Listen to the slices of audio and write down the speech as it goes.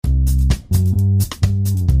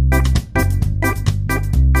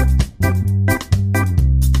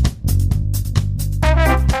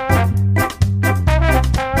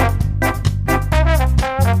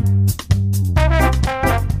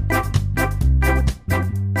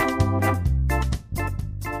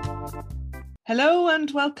Hello and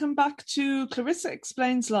welcome back to Clarissa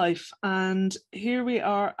Explains Life. And here we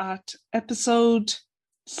are at episode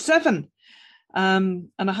 7. And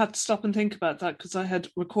I had to stop and think about that because I had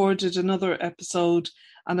recorded another episode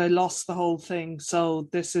and I lost the whole thing. So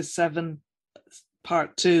this is 7,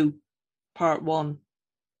 part 2, part 1,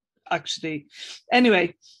 actually.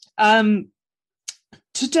 Anyway,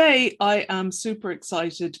 today I am super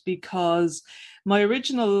excited because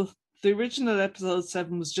the original episode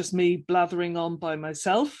 7 was just me blathering on by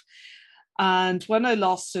myself. And when I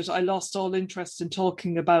lost it, I lost all interest in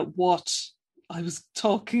talking about what I was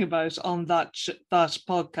talking about on that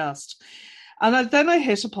podcast. And then I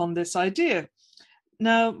hit upon this idea.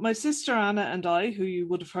 Now, my sister Anna and I, who you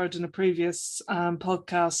would have heard in a previous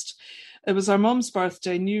podcast, it was our mum's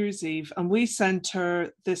birthday, New Year's Eve, and we sent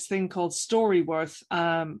her this thing called Storyworth.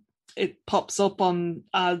 It pops up on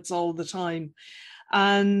ads all the time.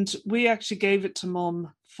 And we actually gave it to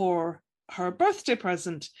Mum for her birthday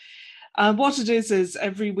present. And what it is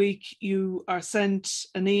every week you are sent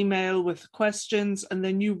an email with questions and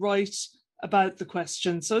then you write about the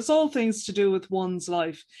questions. So it's all things to do with one's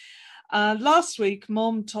life. Last week,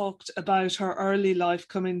 Mum talked about her early life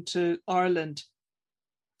coming to Ireland.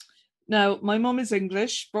 Now, my mum is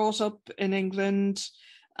English, brought up in England,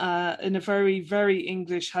 in a very, very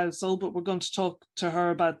English household, but we're going to talk to her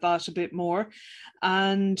about that a bit more.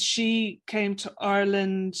 And she came to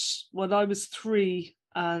Ireland when I was 3,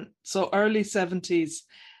 so early 70s,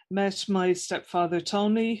 met my stepfather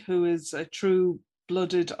Tony, who is a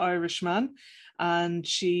true-blooded Irishman, and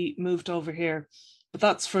she moved over here. But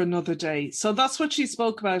that's for another day. So that's what she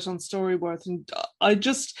spoke about on Storyworth. And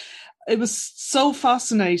it was so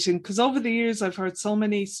fascinating because over the years I've heard so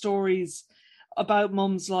many stories about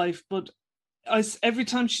Mum's life, but every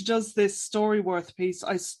time she does this Storyworth piece,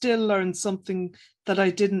 I still learn something that I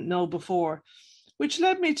didn't know before, which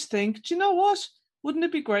led me to think, do you know what? Wouldn't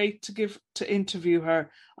it be great to interview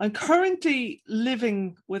her? I'm currently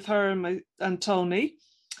living with her and Tony,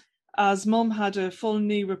 as Mum had a full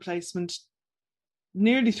knee replacement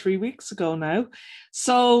nearly 3 weeks ago now.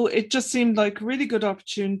 So it just seemed like a really good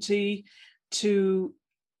opportunity to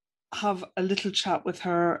have a little chat with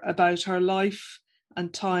her about her life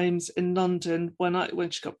and times in London when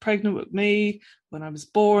she got pregnant with me, when I was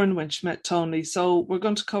born, when she met Tony. So we're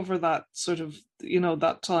going to cover that sort of,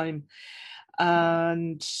 that time.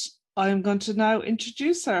 And I'm going to now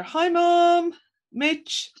introduce her. Hi, Mum.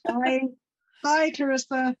 Mitch. Hi,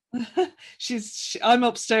 Clarissa. I'm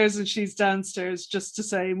upstairs and she's downstairs, just to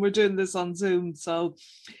say, and we're doing this on Zoom, so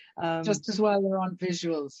just as well we're on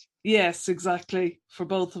visuals. Yes, exactly, for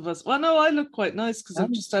both of us. Well, no, I look quite nice because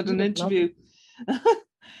I've just had an interview.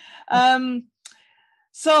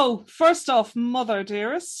 So first off, Mother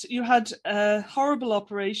dearest, you had a horrible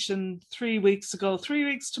operation 3 weeks ago. 3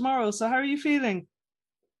 weeks tomorrow. So how are you feeling?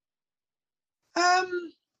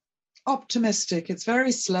 Optimistic. It's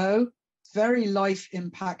very slow, very life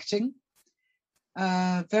impacting,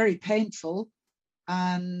 very painful.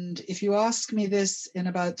 And if you ask me this in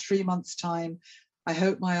about 3 months' time, I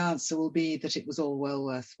hope my answer will be that it was all well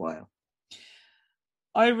worthwhile.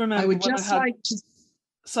 I remember. I would just like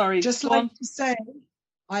to say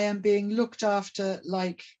I am being looked after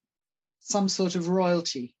like some sort of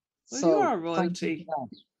royalty. Well, you are royalty.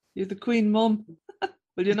 You're the Queen Mum.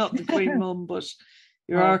 Well, you're not the Queen Mum, but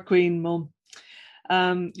you're our Queen Mum.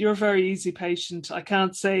 You're a very easy patient. I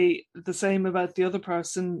can't say the same about the other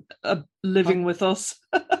person living with us.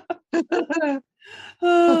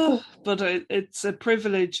 But it's a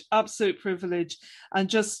privilege, absolute privilege. And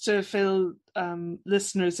just to fill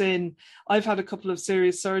listeners in, I've had a couple of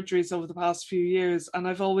serious surgeries over the past few years and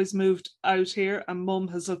I've always moved out here and Mum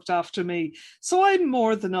has looked after me. So I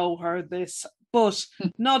more than owe her this. But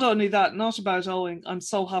not only that, not about owing, I'm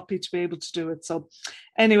so happy to be able to do it. So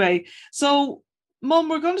anyway, so Mum,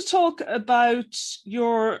 we're going to talk about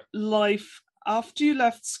your life after you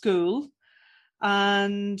left school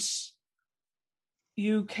and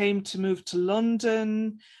you came to move to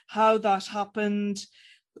London, how that happened,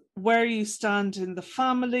 where you stand in the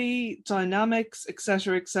family dynamics,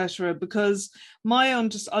 etc., because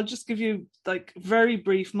I'll just give you like very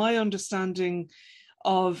brief, my understanding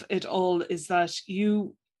of it all is that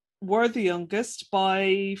you were the youngest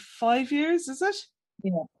by 5 years, is it?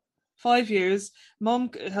 Yeah. 5 years. Mum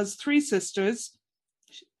has 3 sisters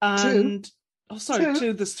and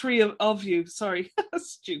two. There's 3 of you. Sorry,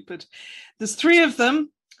 stupid. There's 3 of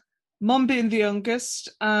them, Mum being the youngest,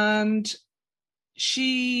 and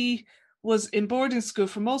she was in boarding school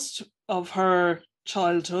for most of her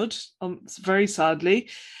childhood, very sadly,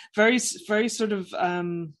 very, very sort of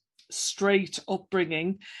straight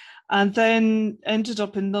upbringing, and then ended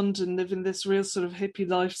up in London living this real sort of hippie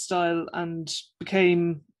lifestyle and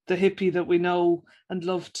became the hippie that we know and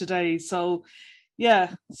love today. So,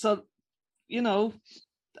 yeah, so, you know,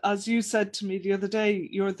 as you said to me the other day,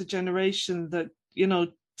 you're the generation that, you know,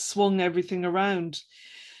 swung everything around.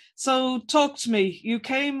 So, talk to me. You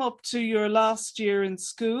came up to your last year in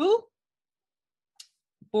school,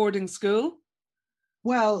 boarding school.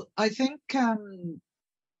 Well, I think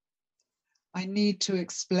I need to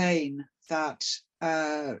explain that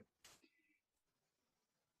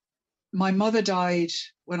my mother died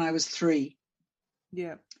when I was 3.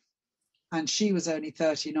 Yeah. And she was only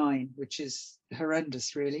 39, which is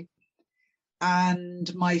horrendous, really.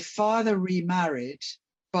 And my father remarried,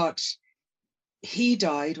 but he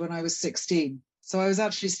died when I was 16. So I was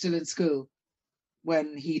actually still in school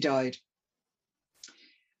when he died.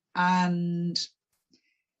 And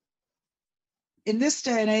in this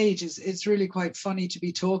day and age, it's really quite funny to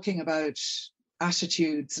be talking about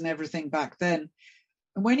attitudes and everything back then.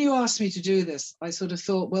 And when you asked me to do this, I sort of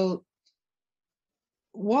thought, well,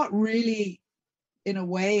 what really, in a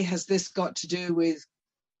way, has this got to do with,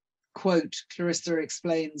 quote, Clarissa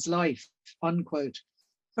Explains Life, unquote?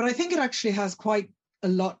 But I think it actually has quite a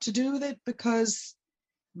lot to do with it, because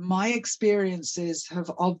my experiences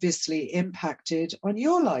have obviously impacted on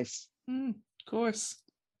your life. Of course.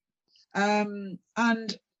 And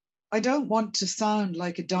I don't want to sound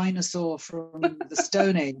like a dinosaur from the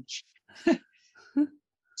Stone Age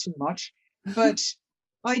too much, but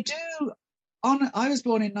I was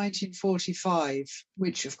born in 1945,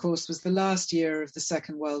 which of course was the last year of the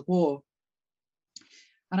Second World War.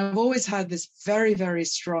 And I've always had this very, very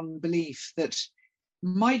strong belief that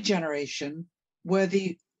my generation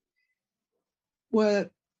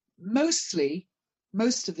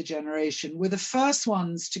most of the generation were the first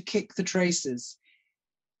ones to kick the traces.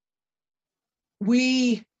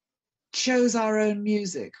 We chose our own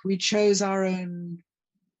music. We chose our own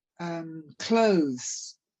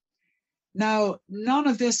clothes. Now, none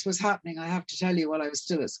of this was happening, I have to tell you, while I was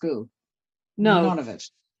still at school. No. None of it.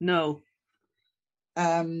 No.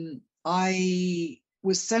 I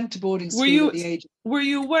was sent to boarding school at the age... Were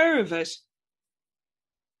you aware of it?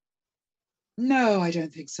 No, I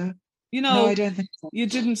don't think so. You know, no, I don't think so.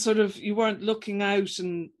 You weren't looking out,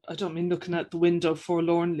 and I don't mean looking out the window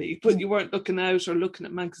forlornly, but you weren't looking out or looking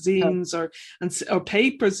at magazines or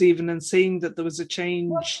papers even and seeing that there was a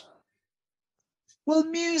change. Well,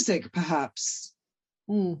 music, perhaps.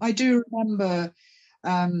 I do remember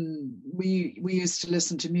we used to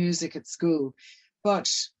listen to music at school,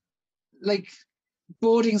 but like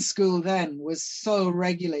boarding school then was so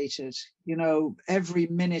regulated, you know, every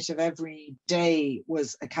minute of every day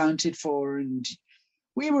was accounted for, and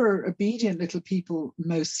we were obedient little people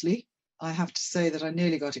mostly. I have to say that I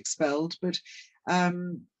nearly got expelled, but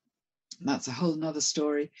that's a whole nother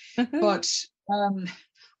story. But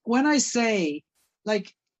when I say,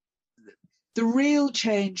 like, the real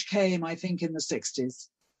change came, I think, in the 60s.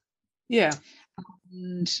 Yeah.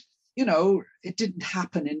 And, you know, it didn't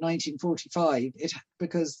happen in 1945,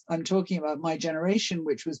 because I'm talking about my generation,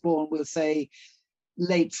 which was born, we'll say,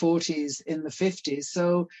 late 40s, in the 50s.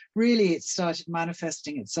 So really it started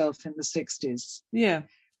manifesting itself in the 60s. Yeah.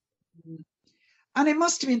 And it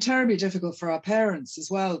must have been terribly difficult for our parents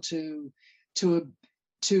as well to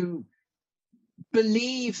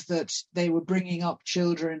believe that they were bringing up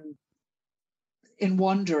children in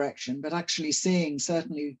one direction, but actually seeing,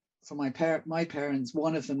 certainly for my parents,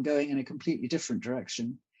 one of them going in a completely different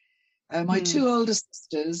direction. My 2 older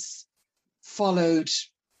sisters followed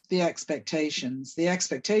the expectations. The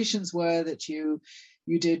expectations were that you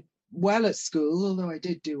did well at school, although I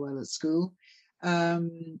did do well at school,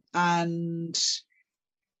 and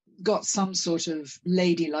got some sort of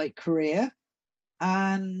ladylike career,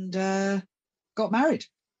 and got married.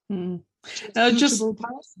 I just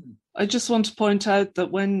want to point out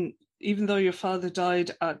that even though your father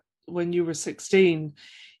died when you were 16,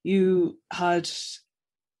 you had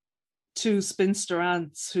 2 spinster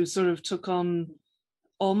aunts who sort of took on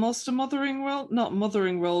almost a mothering role, not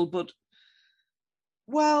mothering role, but...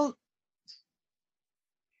 Well,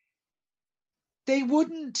 they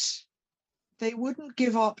wouldn't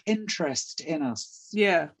give up interest in us.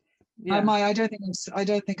 Yeah. Yeah. I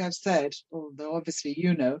don't think I've said, although obviously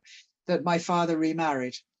you know, that my father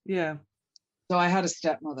remarried. Yeah. So I had a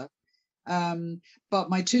stepmother. But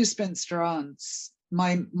my 2 spinster aunts,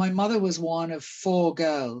 my mother was one of 4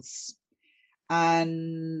 girls,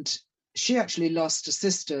 and she actually lost a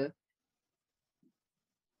sister.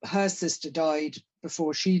 Her sister died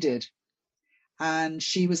before she did, and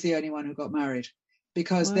she was the only one who got married.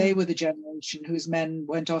 because Wow. they were the generation whose men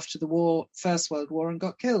went off to the war, First World War, and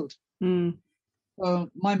got killed. Mm. Well,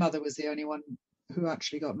 my mother was the only one who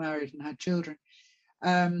actually got married and had children.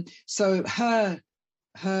 So her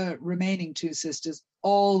remaining two sisters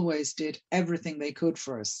always did everything they could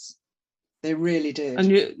for us. They really did. And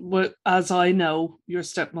you, well, as I know, your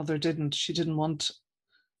stepmother didn't. She didn't want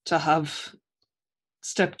to have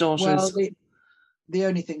stepdaughters. Well, the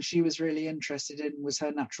only thing she was really interested in was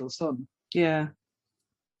her natural son. Yeah.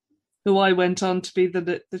 Who I went on to be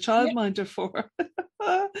the childminder for,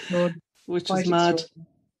 which is mad.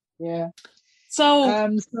 Yeah.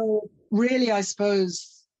 So really, I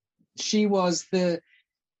suppose she was the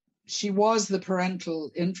parental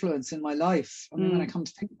influence in my life. I mean, when I come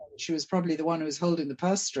to think about it, she was probably the one who was holding the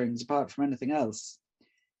purse strings apart from anything else.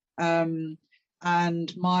 And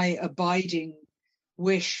my abiding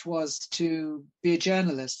wish was to be a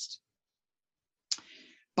journalist.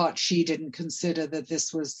 But she didn't consider that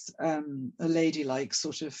this was a ladylike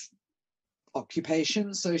sort of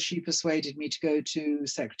occupation. So she persuaded me to go to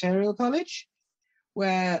Secretarial College,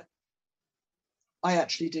 where I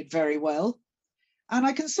actually did very well. And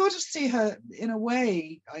I can sort of see her, in a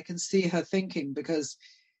way, I can see her thinking, because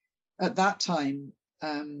at that time,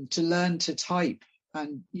 to learn to type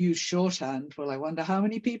and use shorthand, well, I wonder how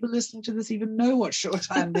many people listening to this even know what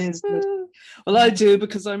shorthand is. But, well, I do,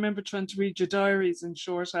 because I remember trying to read your diaries in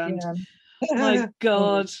shorthand. Yeah. My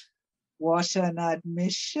God. What an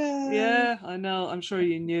admission. Yeah, I know. I'm sure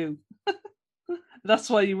you knew. That's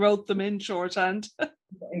why you wrote them in shorthand.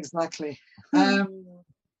 Exactly.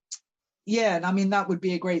 Yeah, and I mean, that would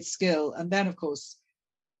be a great skill. And then, of course,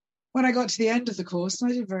 when I got to the end of the course, and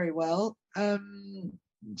I did very well,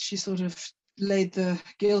 she sort of laid the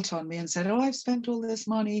guilt on me and said, oh, I've spent all this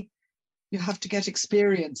money. You have to get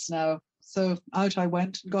experience now. So out I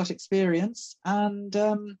went and got experience and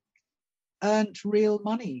earned real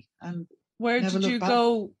money. And where did you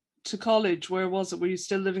go to college? Where was it? Were you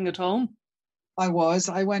still living at home? I was.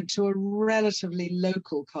 I went to a relatively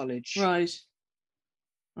local college. Right.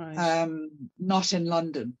 Not in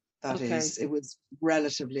London, that is. It was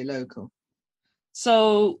relatively local.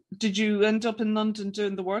 So did you end up in London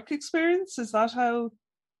doing the work experience? Is that how?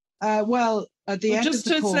 Well, at the end of the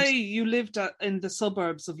course... Just to say, you lived in the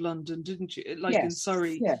suburbs of London, didn't you? Like in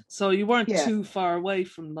Surrey. Yeah. So you weren't too far away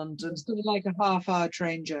from London. It was sort of like a half-hour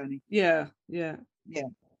train journey. Yeah.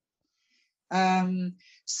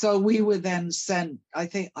 So we were then sent, I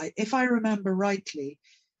think, if I remember rightly,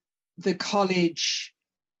 the college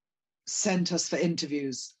sent us for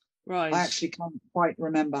interviews. Right. I actually can't quite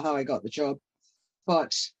remember how I got the job,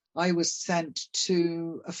 but I was sent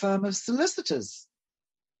to a firm of solicitors.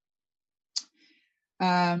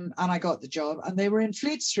 And I got the job, and they were in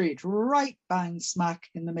Fleet Street, right bang smack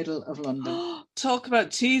in the middle of London. Talk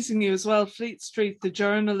about teasing you as well. Fleet Street, the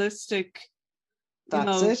journalistic.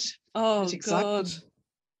 That's it. Oh, exactly. God.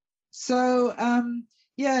 So,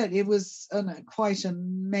 it was quite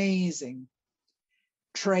amazing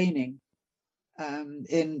training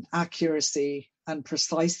in accuracy and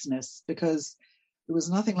preciseness, because there was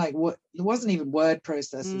nothing like there wasn't even word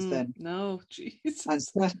processors then. No, Jesus. And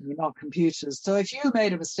certainly not computers. So if you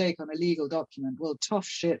made a mistake on a legal document, well, tough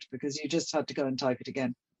shit, because you just had to go and type it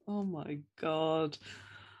again. Oh my God.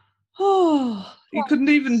 Oh, you couldn't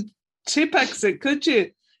even Tipex it, could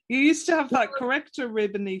you? You used to have that corrector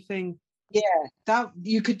ribbony thing. Yeah, that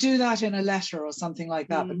you could do that in a letter or something like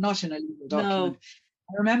that, but not in a legal document. No.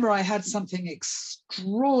 I remember I had something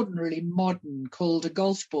extraordinarily modern called a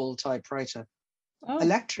golf ball typewriter,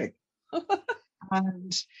 electric.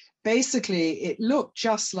 And basically it looked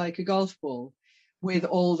just like a golf ball with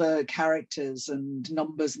all the characters and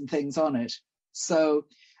numbers and things on it. So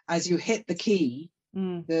as you hit the key,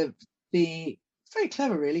 the very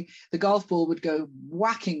clever, really, the golf ball would go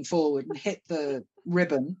whacking forward and hit the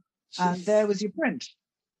ribbon. And there was your print.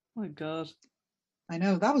 Oh my God. I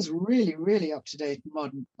know, that was really, really up to date and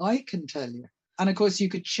modern, I can tell you. And of course, you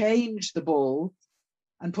could change the ball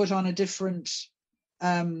and put on a different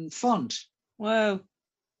font. Wow.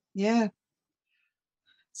 Yeah.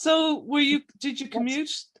 So did you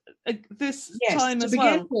commute this time as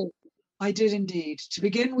well? With, I did indeed. To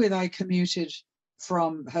begin with, I commuted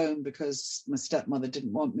from home because my stepmother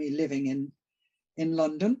didn't want me living in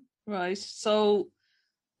London. Right. So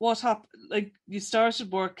what happened? Like, you started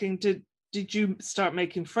working. Did you start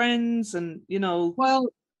making friends? And well,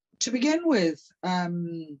 to begin with,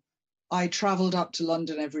 I traveled up to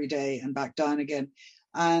London every day and back down again,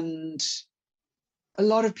 and a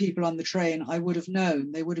lot of people on the train I would have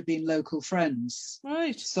known. They would have been local friends.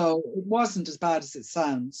 Right. So it wasn't as bad as it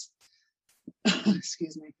sounds.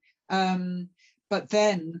 Excuse me. But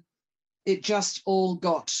then it just all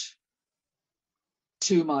got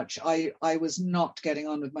too much. I was not getting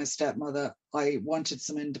on with my stepmother. I wanted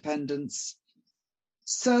some independence.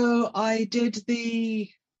 So I did the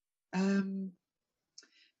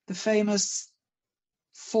famous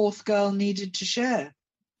fourth girl needed to share.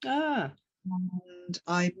 Ah. And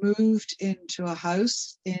I moved into a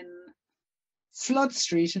house in Flood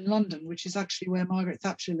Street in London, which is actually where Margaret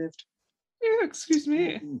Thatcher lived. Yeah, excuse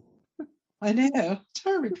me. I know,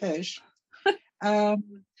 terribly pish. And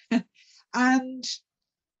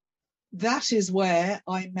that is where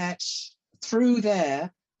I met, through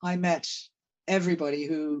there, I met everybody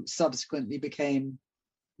who subsequently became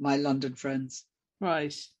my London friends.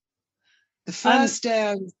 Right. The first day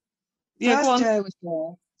I was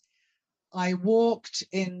there, I walked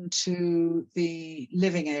into the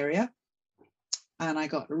living area and I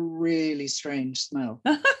got a really strange smell.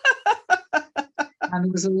 And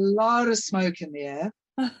there was a lot of smoke in the air,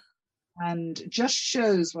 and just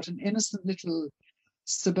shows what an innocent little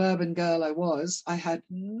suburban girl I was. I had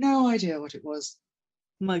no idea what it was.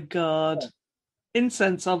 My God.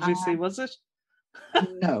 Incense, obviously, was it?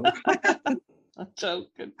 No. I'm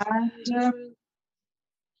joking. And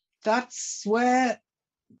that's where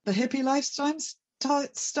the hippie lifestyle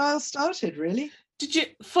started, really. Did you,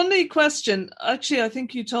 funny question, actually, I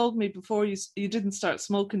think you told me before you didn't start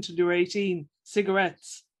smoking till you were 18,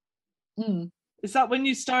 cigarettes. Is that when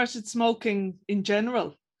you started smoking in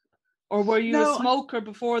general? Or were you a smoker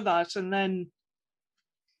before that and then?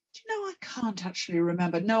 Do you know, I can't actually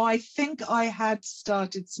remember. No, I think I had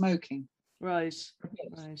started smoking. Right.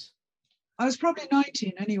 I was probably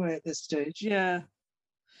 19 anyway at this stage. Yeah.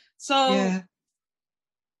 So. Yeah.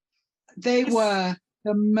 They were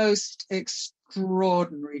the most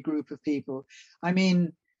extraordinary group of people. I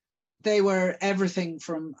mean, they were everything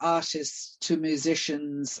from artists to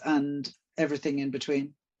musicians and everything in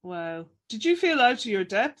between. Wow. Did you feel out of your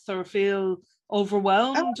depth or feel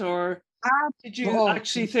overwhelmed, or did you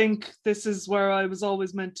actually think this is where I was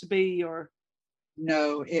always meant to be? Or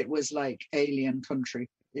no, it was like alien country.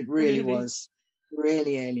 It really was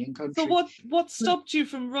really alien country. So what stopped you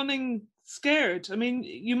from running scared? I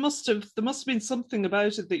mean, there must have been something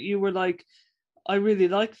about it that you were like, I really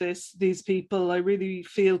like these people. I really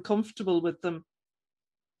feel comfortable with them.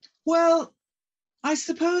 Well, I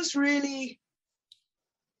suppose really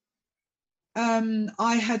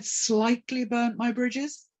I had slightly burnt my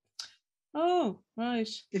bridges. Oh, right.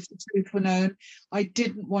 If the truth were known, I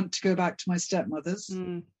didn't want to go back to my stepmother's.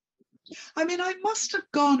 I mean, I must have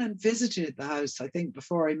gone and visited the house, I think,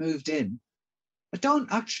 before I moved in. I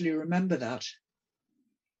don't actually remember that.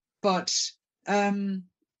 But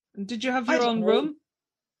did you have your own room?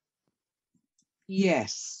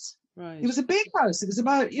 Yes. Right. It was a big house. It was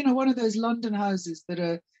about, one of those London houses that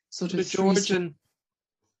are sort of Georgian.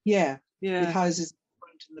 Yeah. With houses in the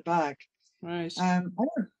front and the back. Right. I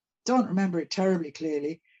don't remember it terribly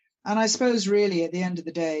clearly. And I suppose really at the end of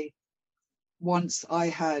the day, once I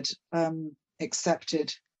had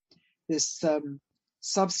accepted this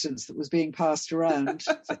substance that was being passed around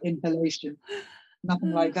for inhalation,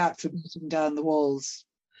 nothing like that for beating down the walls.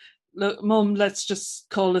 Look, Mum, let's just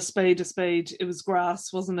call a spade a spade. It was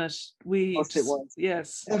grass, wasn't it? Of course it was.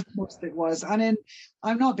 Yes. Of course it was. And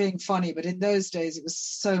I'm not being funny, but in those days it was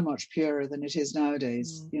so much purer than it is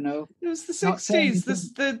nowadays, It was the 60s,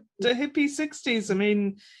 the hippie 60s. I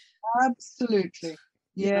mean. Absolutely.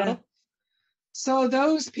 Yeah. So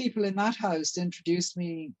those people in that house introduced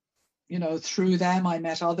me, through them I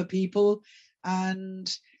met other people and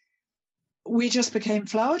we just became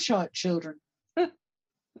flower children.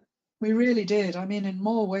 We really did. I mean, in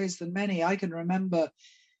more ways than many. I can remember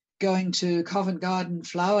going to Covent Garden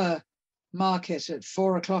flower market at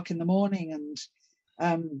 4:00 in the morning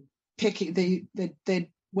and picking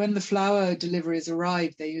when the flower deliveries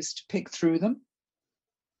arrived, they used to pick through them.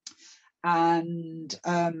 And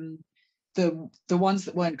the ones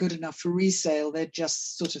that weren't good enough for resale, they'd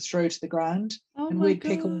just sort of throw to the ground, and we'd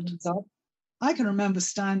pick all these up. I can remember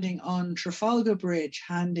standing on Trafalgar Bridge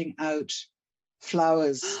handing out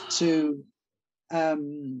flowers to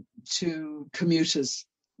commuters.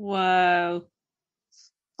 Wow.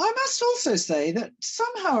 I must also say that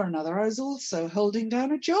somehow or another I was also holding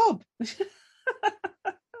down a job.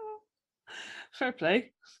 Fair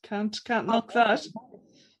play. Can't knock that.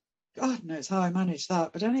 God knows how I managed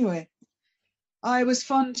that, but anyway, I was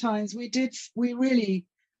fun times. We did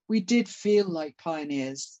feel like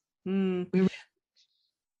pioneers.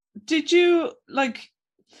 Did you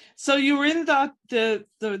so you were in that the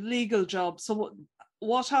legal job, so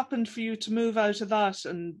what happened for you to move out of that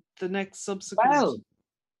and the next subsequent? Well,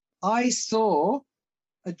 I saw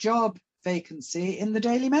a job vacancy in the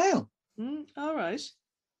Daily Mail. All right.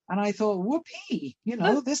 And I thought, whoopee,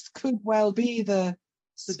 this could well be the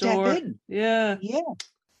step door. in. Yeah. Yeah.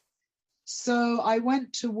 So I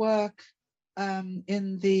went to work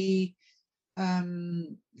in the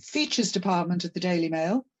features department at the Daily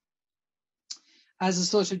Mail as a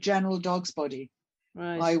sort of general dog's body.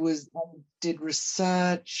 Right. I did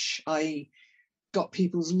research. I got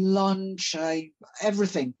people's lunch.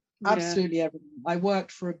 Everything, absolutely everything. I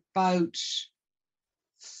worked for about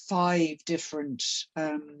 5 different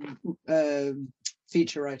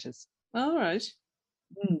feature writers. All right.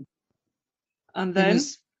 And It then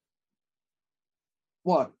was,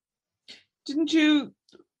 what? Didn't you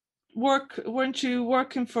weren't you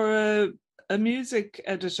working for a music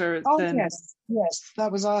editor then? Yes,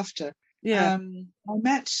 that was after. Yeah.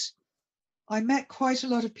 I met quite a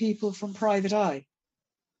lot of people from Private Eye.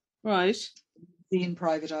 Right. In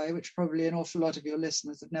Private Eye, which probably an awful lot of your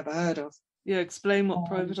listeners have never heard of. Yeah, explain what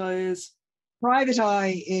Private Eye is. Private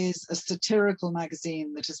Eye is a satirical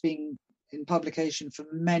magazine that has been in publication for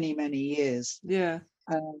many, many years. Yeah.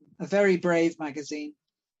 A very brave magazine.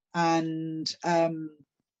 And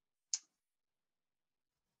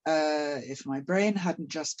if my brain hadn't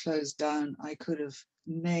just closed down, I could have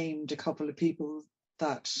named a couple of people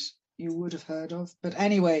that you would have heard of. But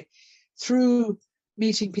anyway, through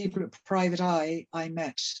meeting people at Private Eye, I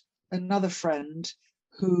met another friend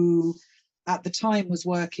who at the time was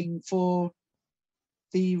working for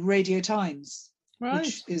the Radio Times,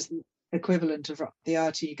 which is the equivalent of the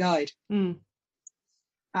RT Guide.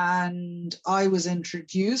 And I was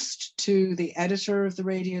introduced to the editor of the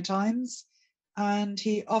Radio Times, and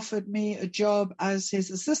he offered me a job as his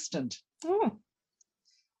assistant,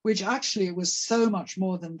 which actually was so much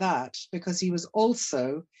more than that, because he was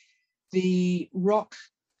also the rock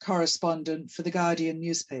correspondent for the Guardian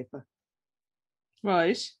newspaper.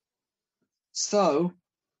 Right. So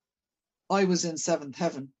I was in seventh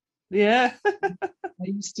heaven. Yeah. I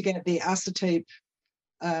used to get the acetate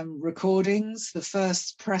recordings, the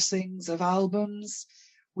first pressings of albums.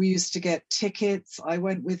 We used to get tickets. I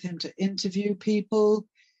went with him to interview people.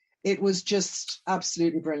 It was just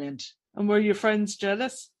absolutely brilliant. And were your friends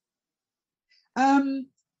jealous? I'm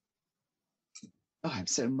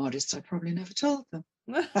so modest, I probably never told them.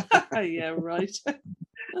 Yeah, right.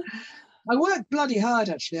 I worked bloody hard,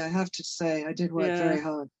 actually, I have to say. I did work very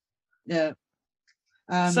hard. Yeah.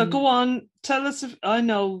 So go on, tell us, I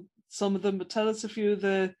know some of them, but tell us a few of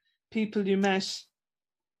the people you met.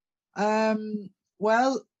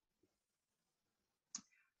 Well,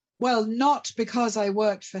 not because I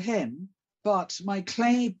worked for him, but my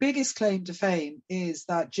biggest claim to fame is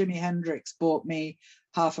that Jimi Hendrix bought me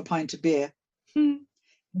half a pint of beer in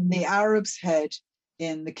the Arab's Head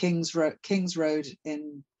in the King's Road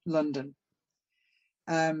in London.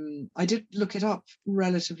 I did look it up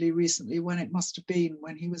relatively recently when it must have been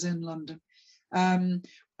when he was in London.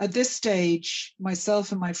 At this stage,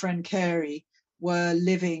 myself and my friend Carey were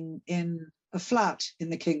living in a flat in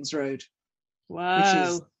the King's Road. Wow. Which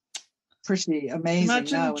is pretty amazing.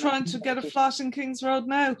 Imagine trying to get a flat in King's Road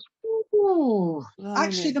now. Oh,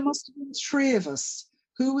 actually, there must have been 3 of us.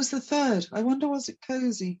 Who was the third? I wonder, was it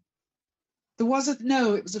Cozy?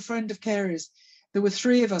 No, it was a friend of Carey's. There were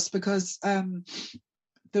 3 of us because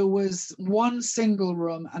there was one single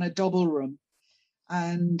room and a double room.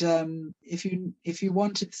 And if you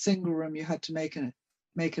wanted the single room, you had to make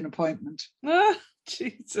an appointment.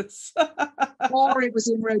 Jesus. Or it was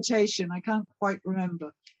in rotation. I can't quite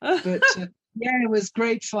remember. But yeah, it was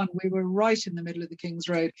great fun. We were right in the middle of the King's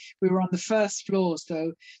Road. We were on the first floor,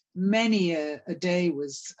 so many a day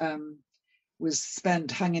was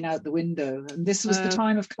spent hanging out the window. And this was the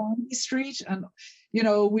time of Carnaby Street, and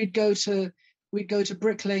we'd go to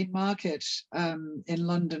Brick Lane Market in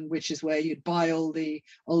London, which is where you'd buy all the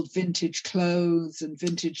old vintage clothes and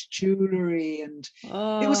vintage jewellery, and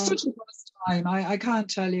it was such a fun time. I can't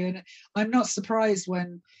tell you, and I'm not surprised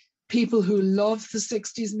when people who love the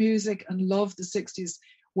 60s music and love the 60s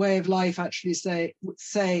way of life actually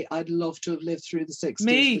say I'd love to have lived through the 60s.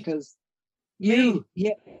 Me. Because you,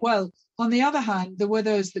 yeah. Well, on the other hand, there were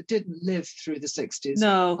those that didn't live through the 60s.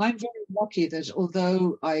 No. I'm very lucky that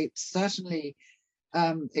although I certainly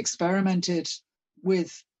experimented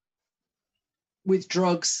with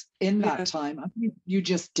drugs in that time, I mean, you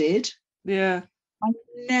just did. Yeah. I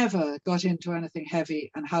never got into anything heavy,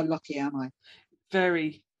 and how lucky am I?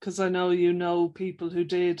 Very, because I know people who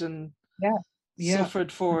did and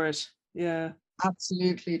suffered for it. Yeah.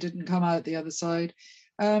 Absolutely, didn't come out the other side.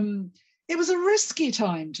 It was a risky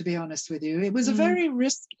time, to be honest with you. It was a very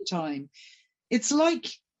risky time. It's like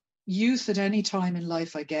youth at any time in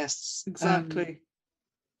life, I guess. Exactly.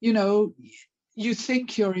 You you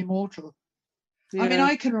think you're immortal. Yeah. I mean,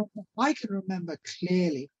 I can remember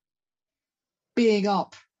clearly being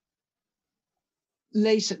up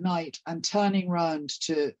late at night and turning round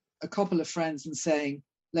to a couple of friends and saying,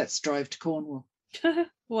 let's drive to Cornwall.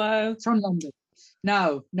 Wow. From London.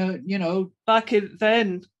 Now, no, you know.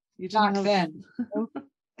 Then. You didn't back then.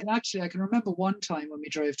 And actually, I can remember one time when we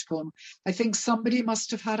drove to Cornwall. I think somebody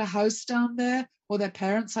must have had a house down there, or their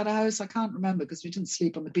parents had a house. I can't remember because we didn't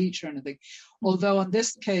sleep on the beach or anything. Although on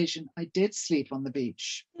this occasion, I did sleep on the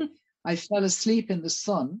beach. I fell asleep in the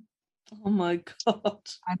sun. Oh my God.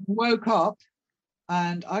 And woke up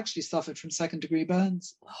and actually suffered from second-degree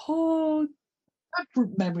burns. Oh. That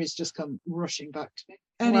memories just come rushing back to me.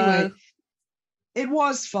 Anyway, wow. It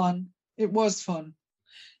was fun. It was fun.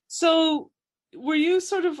 So were you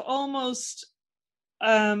sort of almost,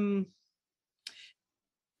 I'm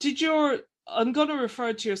going to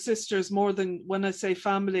refer to your sisters more than when I say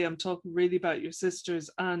family, I'm talking really about your sisters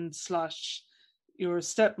and / your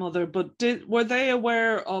stepmother, but were they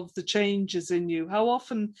aware of the changes in you? How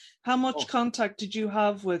much contact did you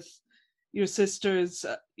have with your sisters,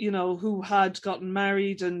 you know, who had gotten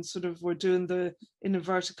married and sort of were doing the, in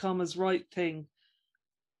inverted commas, right thing?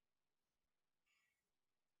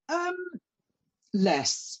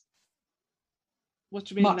 Less. What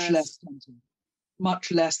do you mean?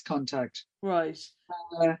 Much less contact. Right.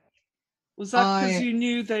 Was that because you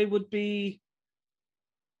knew they would be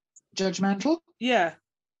judgmental? Yeah.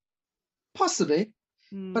 Possibly.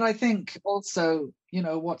 But I think also, you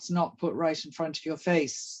know, what's not put right in front of your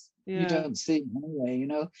face, you don't see anyway, you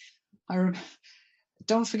know.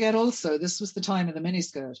 Don't forget also, this was the time of the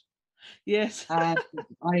miniskirt. Yes. And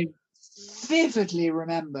I vividly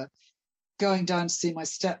remember going down to see my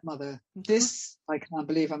stepmother. This, I can't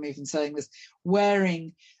believe I'm even saying this,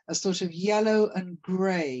 wearing a sort of yellow and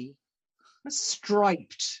grey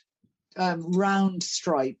striped, round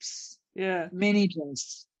stripes, mini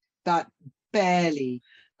dress that barely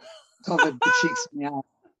covered the cheeks of my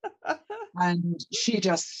eye. And she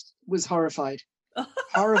just was horrified.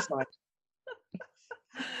 Horrified.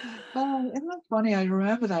 Oh, isn't that funny? I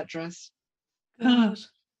remember that dress. God.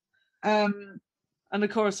 And of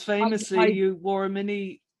course, famously, you wore a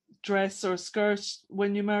mini dress or skirt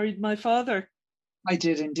when you married my father. I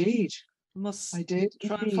did indeed. I did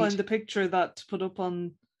try and find the picture of that to put up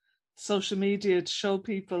on social media to show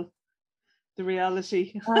people the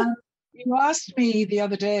reality. You asked me the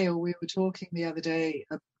other day, or we were talking the other day,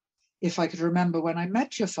 if I could remember when I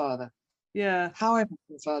met your father. Yeah. How I met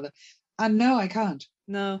your father. And no, I can't.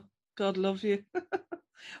 No, God love you.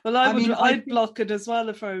 Well, I'd block it as well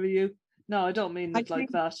if I were you. No, I don't mean it like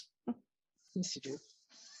that. Yes, you do.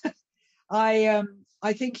 I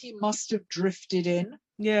think he must have drifted in.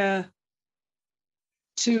 Yeah.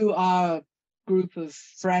 To our group of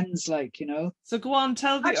friends, like, you know. So go on,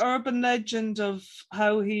 tell the urban legend of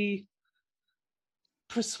how he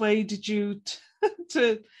persuaded you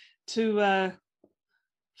to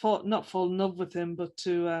not fall in love with him, but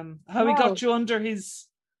to how he got you under his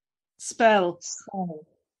spell.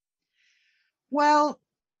 Well,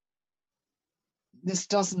 this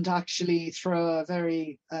doesn't actually throw a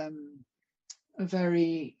very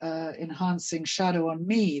enhancing shadow on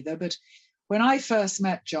me either, but when I first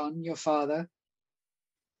met John, your father,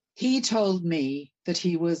 he told me that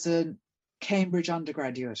he was a Cambridge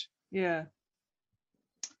undergraduate. Yeah.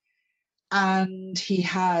 And he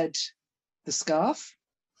had the scarf.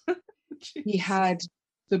 He had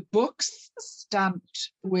the books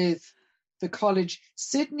stamped with the college,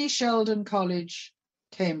 Sydney Sheldon College,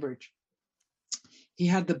 Cambridge. He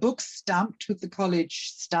had the books stamped with the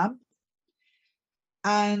college stamp.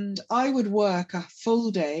 And I would work a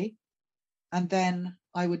full day and then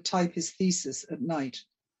I would type his thesis at night.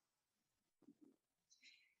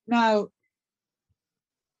 Now,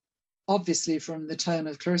 obviously from the tone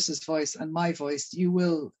of Clarissa's voice and my voice, you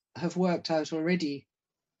will have worked out already,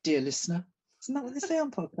 dear listener. Isn't that what they say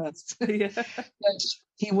on podcasts? Yeah. That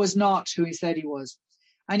he was not who he said he was.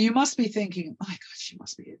 And you must be thinking, oh my God, she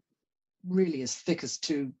must be really as thick as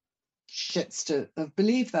two shits to have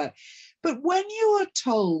believed that. But when you are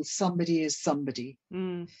told somebody is somebody,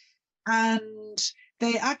 and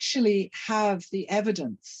they actually have the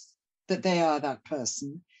evidence that they are that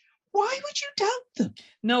person, why would you doubt them?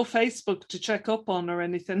 No Facebook to check up on or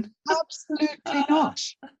anything. Absolutely not.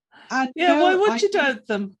 And why would you doubt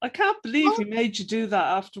them? I can't believe he made you do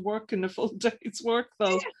that after working a full day's work,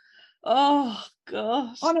 though. Yeah. Oh,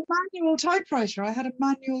 God. On a manual typewriter. I had a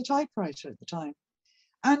manual typewriter at the time.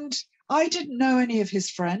 And I didn't know any of his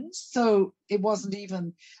friends, so it wasn't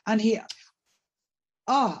even... And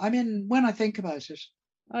when I think about it.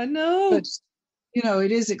 I know. But, you know,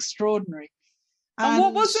 it is extraordinary. And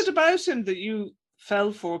what was it about him that you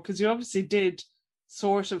fell for? Because you obviously did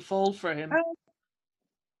sort of fall for him.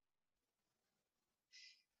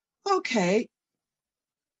 Okay.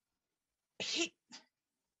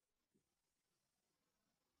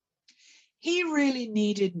 He really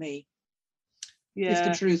needed me. Yeah. Is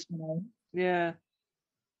the truth known. Yeah.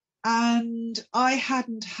 And I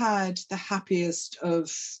hadn't had the happiest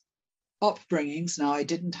of upbringings. Now, I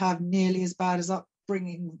didn't have nearly as bad as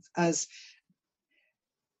upbringing as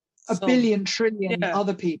a billion trillion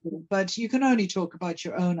other people, but you can only talk about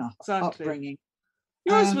your own upbringing.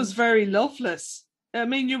 Yours was very loveless. I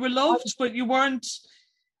mean, you were loved, but you weren't,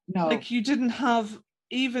 like, you didn't have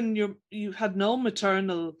even you had no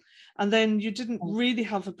maternal, and then you didn't really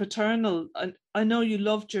have a paternal. And I know you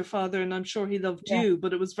loved your father, and I'm sure he loved you,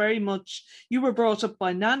 but it was very much, you were brought up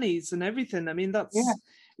by nannies and everything. I mean, that's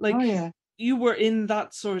you were in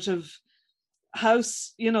that sort of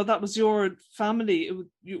house, you know, that was your family.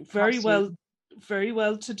 You very well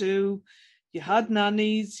to do. You had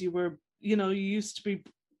nannies. You were, you know, you used to be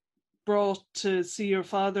brought to see your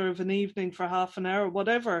father of an evening for half an hour,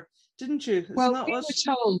 whatever, didn't you? Well, we were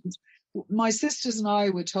told, my sisters and I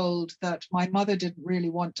were told that my mother didn't really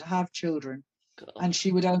want to have children, and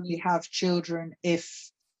she would only have children if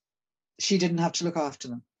she didn't have to look after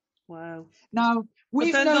them. Wow. Now,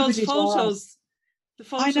 we've but then those photos, the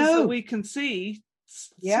photos that we can see,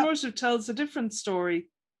 sort of tells a different story.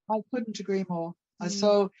 I couldn't agree more.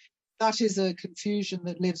 So that is a confusion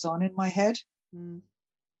that lives on in my head.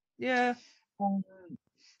 Yeah.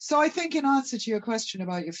 So I think, in answer to your question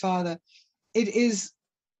about your father, it's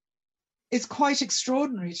quite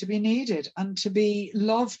extraordinary to be needed and to be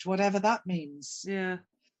loved, whatever that means. Yeah.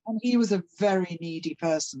 And he was a very needy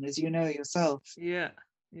person, as you know yourself. Yeah.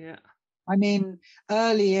 Yeah. I mean,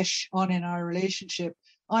 early-ish on in our relationship,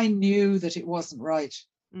 I knew that it wasn't right.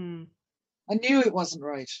 I knew it wasn't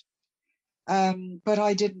right. But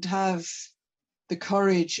I didn't have the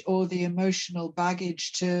courage or the emotional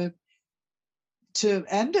baggage to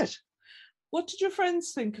end it. What did your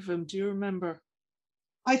friends think of him? Do you remember?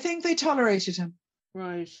 I think they tolerated him.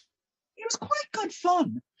 Right. He was quite good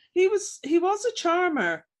fun. He was a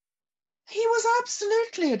charmer. He was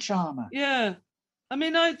absolutely a charmer. Yeah. I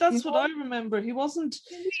mean, that's what I remember. He wasn't,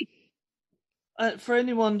 for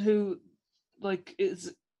anyone who, like,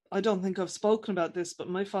 I don't think I've spoken about this, but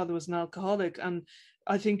my father was an alcoholic, and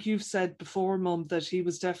I think you've said before, Mum, that he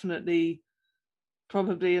was definitely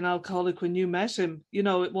probably an alcoholic when you met him. You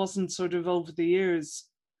know, it wasn't sort of over the years.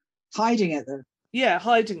 Hiding it, though. Yeah,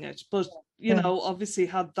 hiding it. But, you know, obviously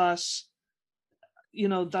had that, you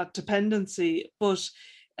know, that dependency. But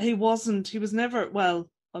he was never, well,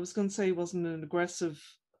 I was going to say he wasn't an aggressive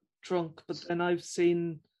drunk, but then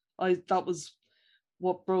that was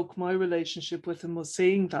what broke my relationship with him, was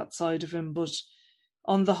seeing that side of him. But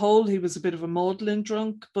on the whole, he was a bit of a maudlin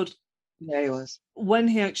drunk. But yeah, he was. When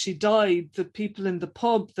he actually died, the people in the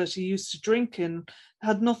pub that he used to drink in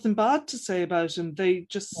had nothing bad to say about him. They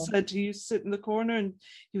just said he used to sit in the corner and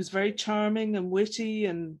he was very charming and witty,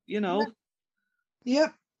 and, you know. Yeah.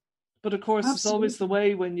 But of course, it's always the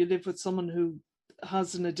way when you live with someone who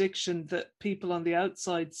has an addiction, that people on the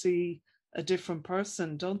outside see a different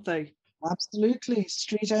person, don't they? Absolutely.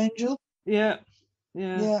 Street angel. Yeah.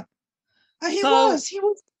 He was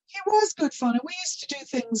good fun. And we used to do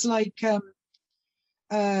things like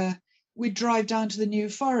we'd drive down to the New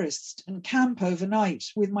Forest and camp overnight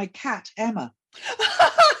with my cat, Emma.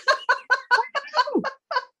 I know.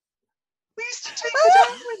 We used to take her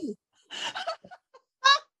down with us. I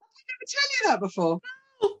never tell you that before.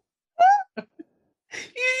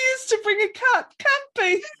 You used to bring a cat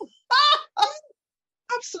camping.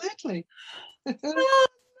 Absolutely.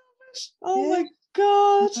 Oh my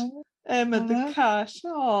God. Emma the cat.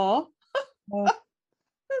 Oh.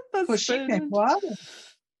 Well, she came to Ireland.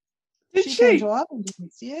 Did she? Came to Ireland,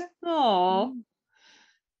 yeah. Oh.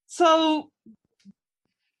 So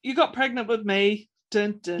you got pregnant with me.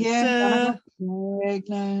 Dun, dun, yeah,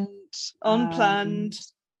 pregnant.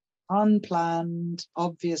 Unplanned,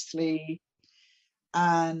 obviously.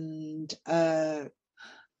 And my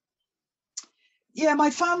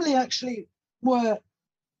family actually were,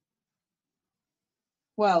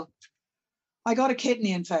 well, I got a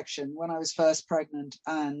kidney infection when I was first pregnant,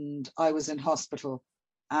 and I was in hospital.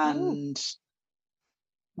 And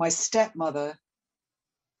my stepmother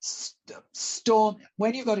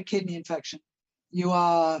when you've got a kidney infection, you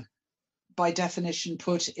are by definition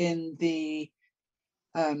put in the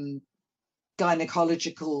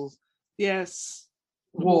gynecological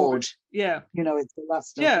ward. Yeah. You know, it's that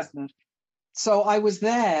stuff, isn't it? So I was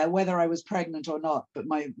there whether I was pregnant or not, but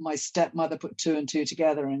my stepmother put 2 and 2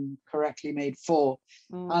 together and correctly made 4.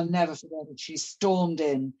 I'll never forget it. She stormed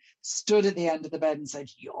in, stood at the end of the bed and said,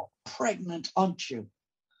 "You're pregnant, aren't you?"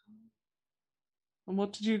 And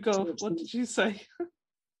what did you go? What did you say?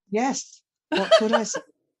 Yes. What could I say?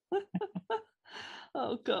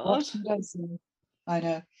 Oh God. What could I say? I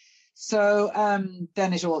know. So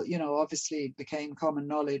then it all, obviously became common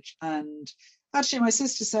knowledge. And actually, my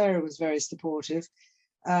sister Sarah was very supportive.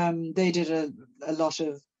 They did a lot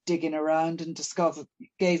of digging around and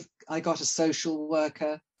I got a social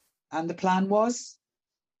worker, and the plan was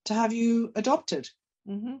to have you adopted.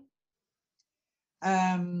 Mm-hmm.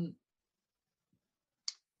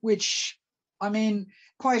 Which, I mean,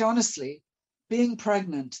 quite honestly, being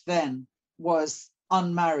pregnant then was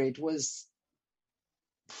unmarried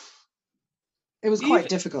it was quite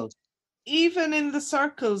difficult. Even in the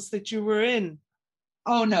circles that you were in?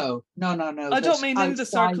 Oh, no. I don't mean in the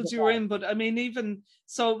circles you were in, but I mean, even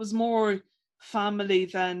so, it was more family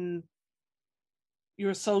than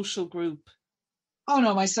your social group. Oh,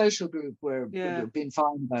 no, my social group were being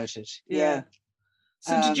fine about it. Yeah.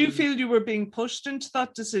 So did you feel you were being pushed into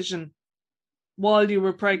that decision while you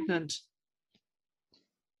were pregnant?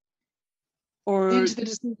 Or into the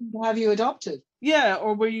decision to have you adopted? Yeah,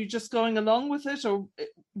 or were you just going along with it, or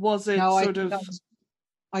was it I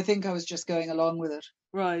think I was just going along with it.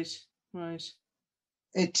 Right.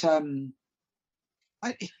 It how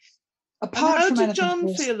did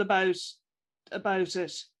John feel about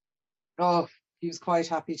it? Oh, he was quite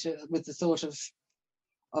happy with the thought of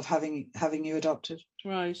having you adopted.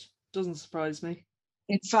 Right. Doesn't surprise me.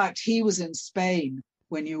 In fact, he was in Spain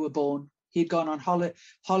when you were born. He'd gone on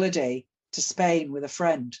holiday to Spain with a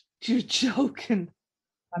friend. You're joking.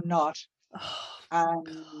 I'm not. Oh,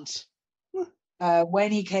 and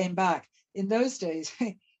when he came back, in those days,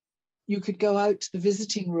 you could go out to the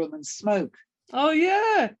visiting room and smoke. Oh,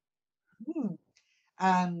 yeah.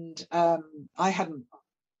 And I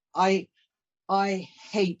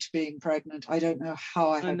hate being pregnant. I don't know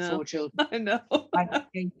how I had 4 children. I know. I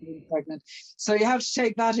hate being pregnant. So you have to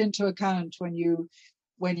take that into account when you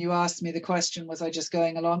asked me the question, was I just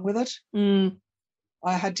going along with it?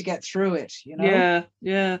 I had to get through it, Yeah.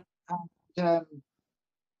 And,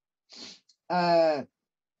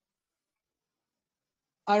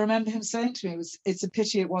 I remember him saying to me, it's a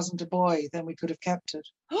pity it wasn't a boy, then we could have kept it.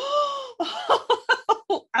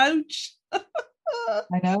 Ouch. I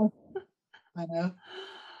know.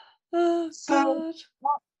 Oh, so,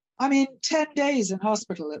 I mean, 10 days in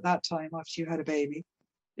hospital at that time after you had a baby.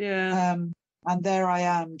 Yeah. And there I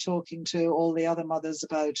am talking to all the other mothers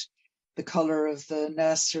about the colour of the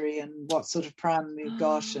nursery and what sort of pram we've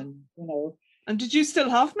got, and And did you still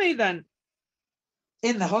have me then?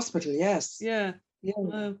 In the hospital, yes. Yeah.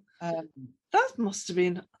 That must have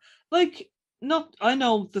been I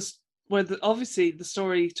know this where obviously the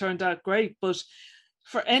story turned out great, but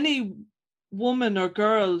for any woman or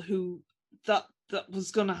girl who that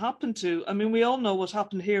was going to happen to, I mean, we all know what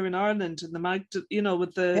happened here in Ireland in the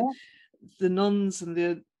with the nuns and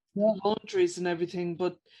the laundries and everything.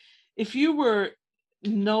 But if you were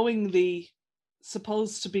knowingly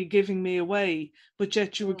supposed to be giving me away, but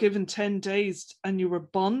yet you were given 10 days and you were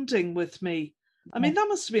bonding with me, I mean, that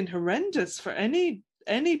must have been horrendous for any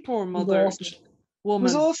poor mother, woman. It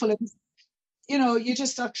was awful. It was, you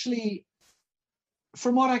just actually,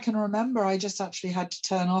 from what I can remember, I just actually had to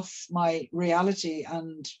turn off my reality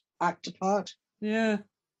and act a part. Yeah.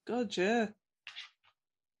 God, yeah.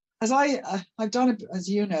 As I've done, as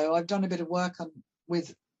you know, I've done a bit of work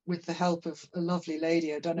with the help of a lovely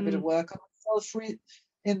lady. I've done a bit of work on myself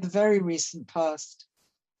in the very recent past.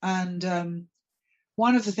 And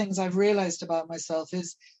one of the things I've realized about myself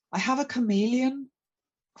is I have a chameleon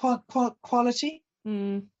quality.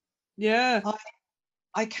 Yeah.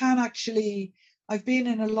 I can actually, I've been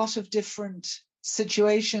in a lot of different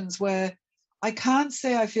situations where I can't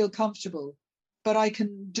say I feel comfortable, but I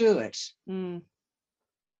can do it.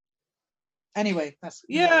 Anyway, that's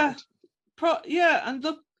yeah. And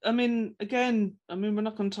look, I mean, again, we're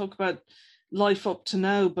not going to talk about life up to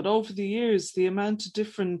now, but over the years, the amount of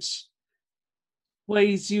different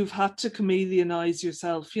ways you've had to chameleonize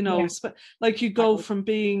yourself, like you go from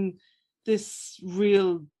being this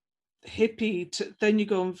real hippie to then you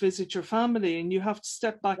go and visit your family and you have to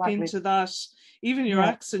step back into that. Even your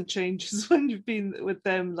accent changes when you've been with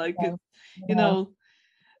them,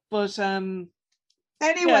 but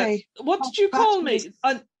anyway, what did you call me?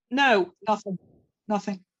 No,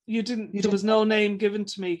 nothing. You didn't. There was no name given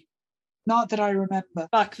to me. Not that I remember.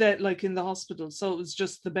 Back then, like in the hospital, so it was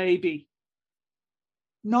just the baby.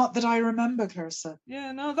 Not that I remember, Clarissa.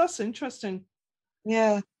 Yeah, no, that's interesting.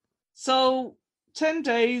 Yeah. So 10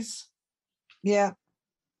 days. Yeah.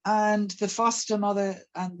 And the foster mother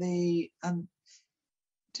and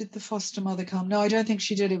did the foster mother come? No, I don't think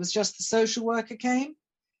she did. It was just the social worker came.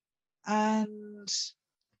 And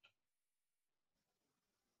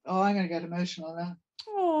I'm going to get emotional now.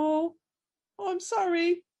 Oh, I'm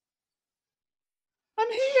sorry.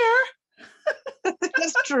 I'm here.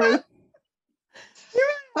 That's true.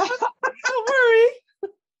 Don't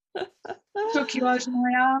worry. Took you out of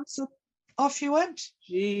my arms and off you went.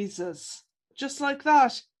 Jesus. Just like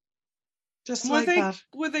that. Just like that.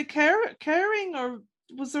 Were they caring, or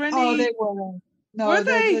was there any? Oh, they were. No, were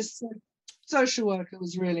they? The social worker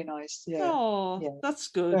was really nice. Yeah. Oh, yeah. That's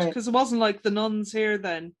good, because it wasn't like the nuns here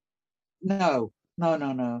then. No.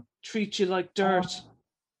 Treat you like dirt.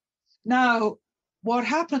 Now, what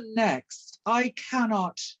happened next, I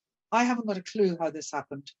haven't got a clue how this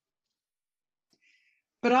happened.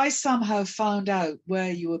 But I somehow found out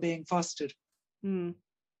where you were being fostered. Mm.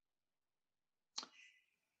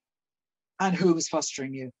 And who was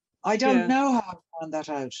fostering you. I don't know how I found that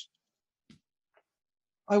out.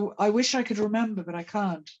 I wish I could remember, but I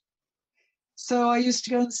can't. So I used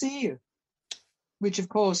to go and see you, which of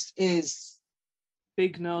course is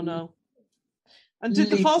big no. And did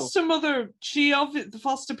the foster mother, the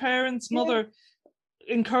foster parents' mother,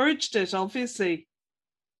 encouraged it, obviously?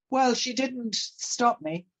 Well, she didn't stop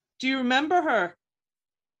me. Do you remember her?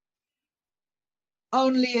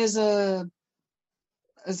 Only as an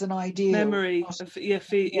idea. Memory,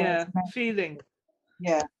 feeling.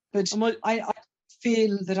 Yeah, but I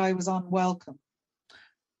feel that I was unwelcome.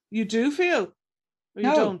 You do feel? Or you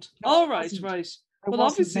don't? Oh, right. Well,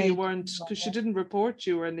 obviously you weren't, because she didn't report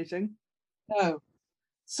you or anything. No.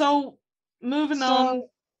 So, moving on,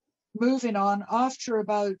 after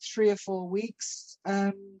about 3 or 4 weeks,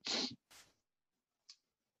 I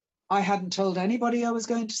hadn't told anybody I was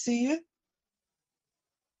going to see you.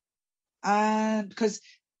 And because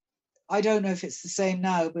I don't know if it's the same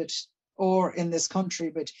now, or in this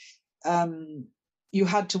country, but you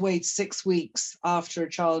had to wait 6 weeks after a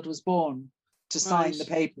child was born to sign the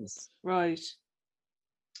papers. Right.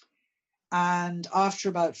 And after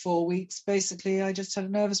about 4 weeks, basically, I just had a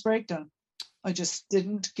nervous breakdown. I just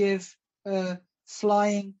didn't give a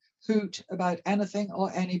flying hoot about anything or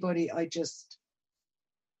anybody. I just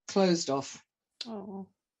closed off. Oh.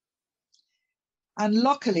 And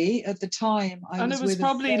luckily, at the time,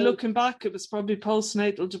 looking back, it was probably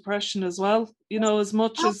postnatal depression as well. You know, as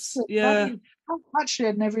much Absolutely. Actually,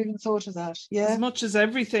 I'd never even thought of that. Yeah. As much as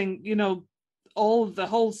everything, you know, the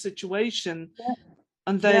whole situation. Yeah.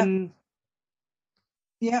 And then...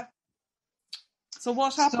 Yeah. So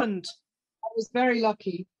what happened? I was very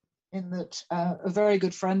lucky in that a very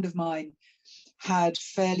good friend of mine had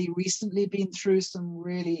fairly recently been through some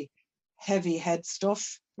really heavy head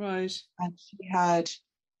stuff. Right. And she had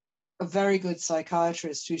a very good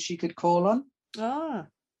psychiatrist who she could call on. Ah.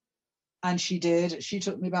 And she did. She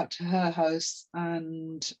took me back to her house,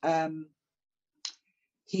 and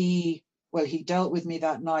he dealt with me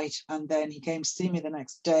that night, and then he came to see me the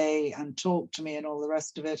next day and talked to me and all the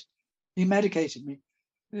rest of it. He medicated me.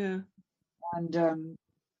 Yeah. And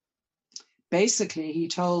basically he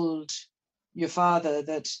told your father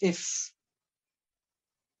that if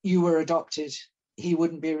you were adopted, he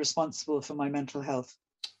wouldn't be responsible for my mental health.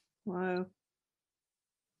 Wow.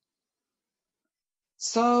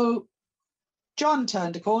 So John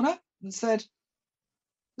turned a corner and said,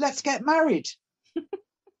 let's get married.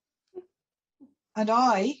 And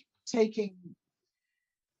I, taking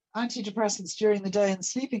antidepressants during the day and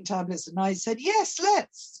sleeping tablets at night, said, yes,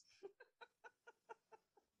 let's.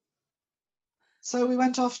 So we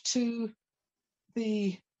went off to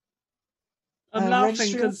the I'm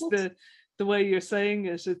laughing because the way you're saying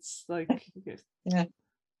it, it's like... Yeah.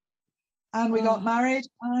 And we got married,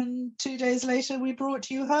 and 2 days later we brought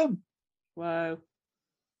you home. Wow.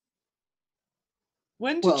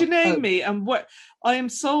 When did you name me? And what? I am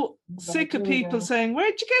so sick of people saying,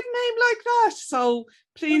 where'd you get a name like that? So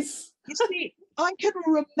please. You see, I can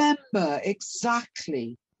remember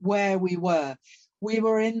exactly where we were. We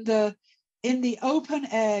were in the open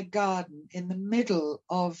air garden in the middle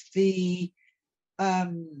of the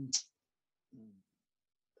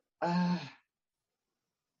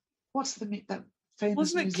what's that famous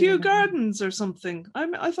Wasn't it museum? Kew Gardens or something?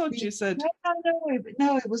 I thought you said.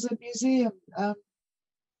 No, it was a museum.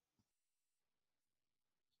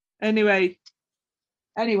 Anyway,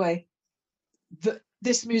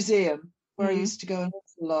 this museum where I used to go an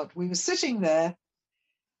awful lot, we were sitting there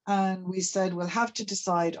and we said, we'll have to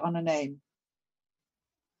decide on a name.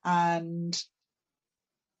 And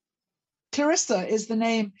Clarissa is the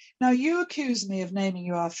name. Now, you accuse me of naming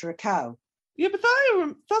you after a cow. Yeah, but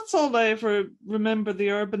that's all I ever remember,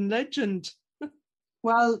 the urban legend.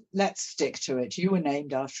 Well, let's stick to it. You were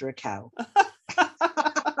named after a cow.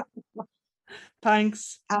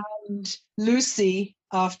 Thanks. And Lucy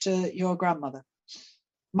after your grandmother.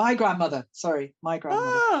 My grandmother.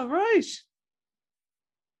 Ah, right.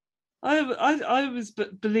 I always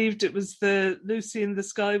believed it was the Lucy in the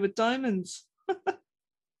Sky with Diamonds.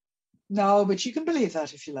 No, but you can believe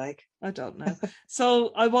that if you like. I don't know.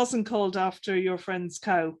 So I wasn't called after your friend's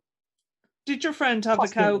cow. Did your friend have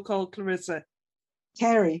Possibly. a cow called Clarissa?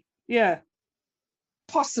 Carrie. Yeah.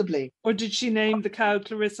 Possibly. Or did she name the cow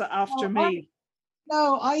Clarissa after me?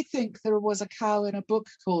 No, I think there was a cow in a book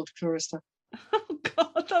called Clarissa. Oh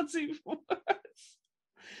God, that's even worse.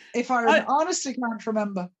 If I honestly can't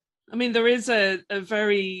remember. I mean, there's a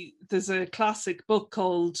classic book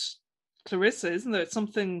called Clarissa, isn't there?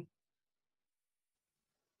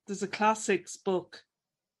 There's a classics book.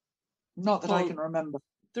 Not that I can remember.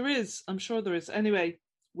 There is, I'm sure there is. Anyway,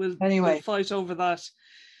 we'll fight over that.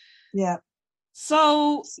 Yeah.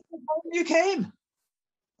 So you came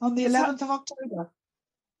on the 11th of October.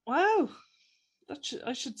 Wow.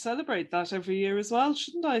 I should celebrate that every year as well,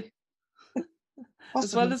 shouldn't I?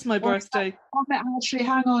 As well as my birthday. Actually,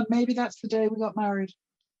 hang on. Maybe that's the day we got married.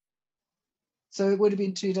 So it would have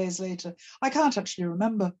been 2 days later. I can't actually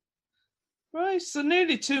remember. Right. So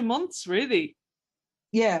nearly 2 months, really.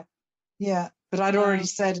 Yeah. Yeah. But I'd already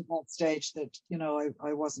said at that stage that,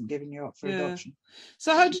 I wasn't giving you up for adoption.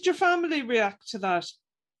 So how did your family react to that?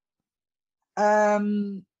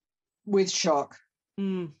 With shock.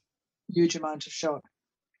 Mm. Huge amount of shock.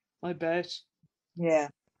 I bet. Yeah.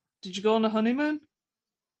 Did you go on a honeymoon?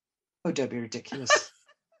 Oh, don't be ridiculous.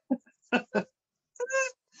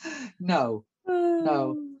 No.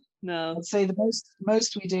 I'd say the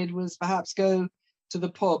most we did was perhaps go to the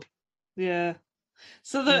pub. Yeah.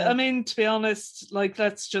 So I mean, to be honest,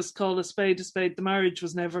 let's just call a spade a spade. The marriage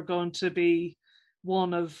was never going to be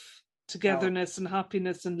one of togetherness and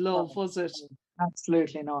happiness and love, was it?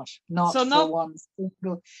 Absolutely not. Not for one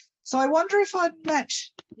single. So I wonder if I'd met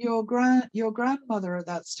your grandmother at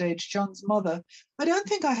that stage, John's mother. I don't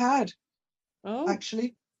think I had. Oh.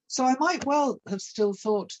 Actually. So I might well have still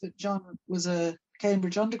thought that John was a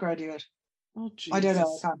Cambridge undergraduate. Oh, Jesus. I don't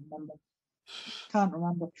know. I can't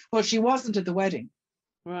remember. Well, she wasn't at the wedding.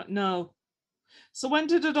 Right. No. So when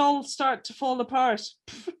did it all start to fall apart?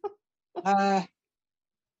 That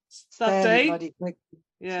day? Bloody quickly.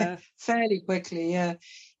 Yeah. Fairly quickly, yeah.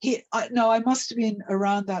 I must have been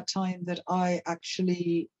around that time that I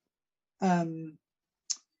actually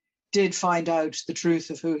did find out the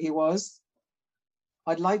truth of who he was.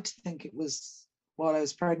 I'd like to think it was while I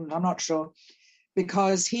was pregnant. I'm not sure.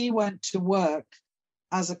 Because he went to work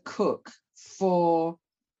as a cook for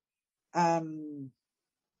a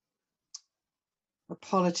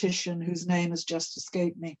politician whose name has just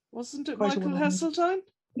escaped me. Wasn't it Michael Heseltine?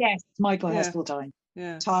 Yes, Michael Heseltine.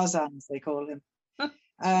 Yeah. Tarzan, as they call him.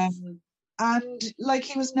 And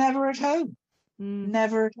he was never at home.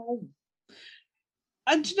 Never at home.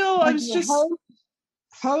 And I was just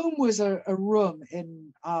home was a room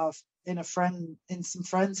in some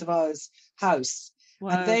friends of ours' house.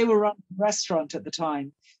 Wow. And they were running a restaurant at the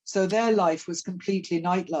time. So their life was completely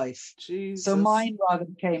nightlife. Jesus. So mine rather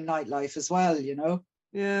became nightlife as well,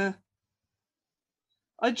 Yeah.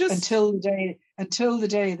 until the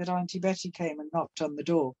day that Auntie Betty came and knocked on the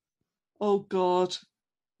door. Oh God.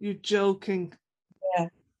 You're joking. Yeah.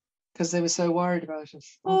 Because they were so worried about it.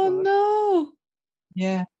 Oh no.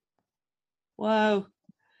 Yeah. Wow.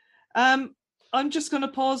 I'm just going to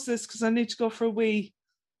pause this because I need to go for a wee.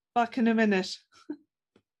 Back in a minute.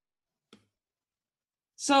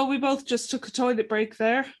 So we both just took a toilet break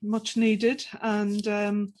there, much needed, and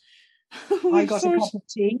I got a cup of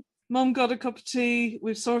tea. Mum got a cup of tea.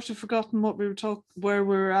 We've sort of forgotten what we were where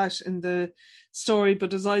we were at in the story,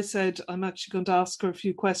 but as I said, I'm actually going to ask her a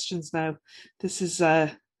few questions now. This is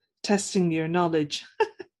testing your knowledge.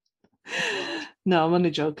 No, I'm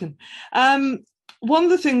only joking. One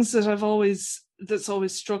of the things that that's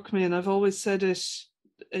always struck me, and I've always said it,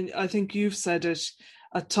 and I think you've said it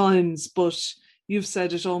at times, but you've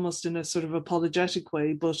said it almost in a sort of apologetic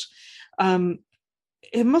way, but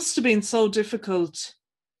it must have been so difficult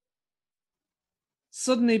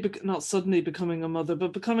not suddenly becoming a mother,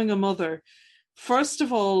 but becoming a mother. First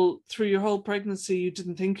of all, through your whole pregnancy, you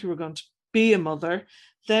didn't think you were going to be a mother.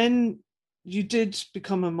 Then you did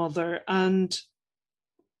become a mother, and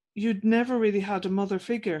you'd never really had a mother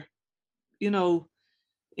figure, in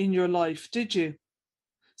your life, did you?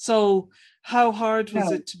 So how hard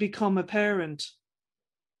was it to become a parent?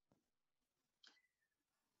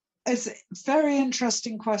 It's a very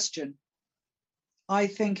interesting question. I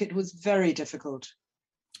think it was very difficult.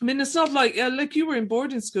 I mean, it's not like you were in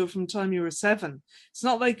boarding school from the time you were 7. It's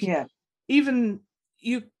not like Yeah. even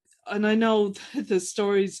you, and I know the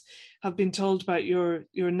stories have been told about your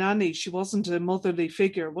nanny. She wasn't a motherly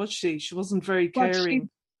figure, was she? She wasn't very caring.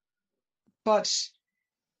 But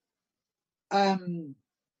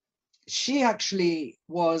she actually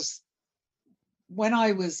was, when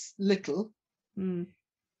I was little,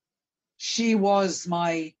 she was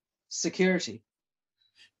my security.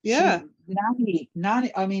 Yeah.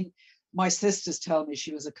 Nanny, I mean, my sisters tell me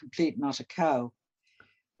she was a complete not a cow,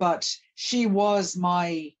 but she was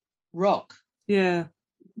my rock. Yeah.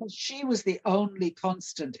 She was the only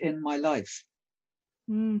constant in my life.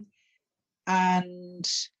 And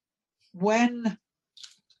when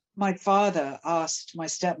my father asked my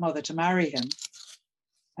stepmother to marry him,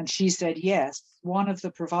 and she said yes, one of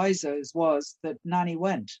the provisos was that Nanny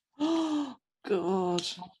went. Oh, God.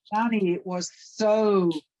 Nanny was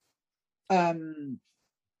so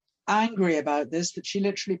angry about this that she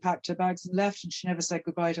literally packed her bags and left, and she never said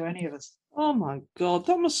goodbye to any of us. Oh, my God.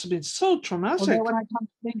 That must have been so traumatic. Although when I come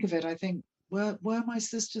to think of it, I think, were my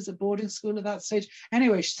sisters at boarding school at that stage?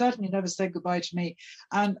 Anyway, she certainly never said goodbye to me.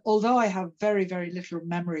 And although I have very, very little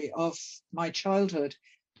memory of my childhood,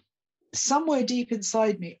 somewhere deep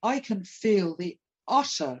inside me, I can feel the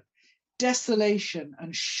utter desolation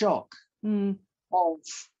and shock of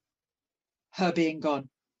her being gone.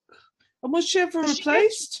 And was she ever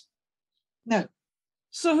replaced? No.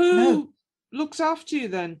 So who looks after you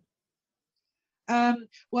then?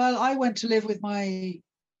 Well, I went to live with my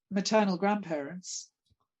maternal grandparents.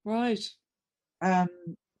 Right. And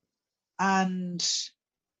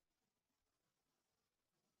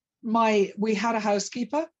we had a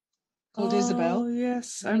housekeeper called Isabel. Oh,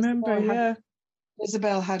 yes, I remember,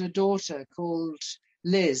 Isabel had a daughter called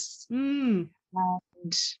Liz. And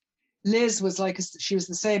Liz was she was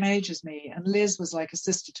the same age as me, and Liz was like a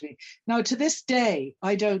sister to me. Now, to this day,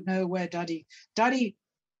 I don't know where Daddy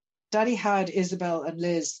had Isabel and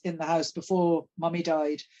Liz in the house before Mummy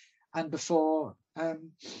died, and before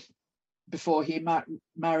he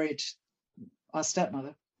married our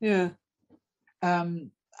stepmother. Yeah.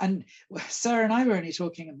 And Sarah and I were only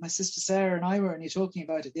talking, my sister Sarah and I were only talking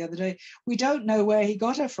about it the other day. We don't know where he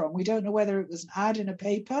got her from. We don't know whether it was an ad in a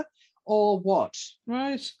paper or what.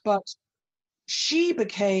 Right. But she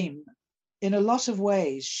became, in a lot of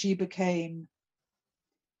ways, she became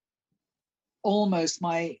almost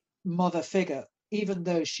my mother figure, even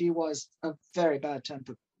though she was a very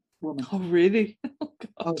bad-tempered woman. Oh, really?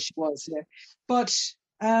 Oh, she was, yeah. But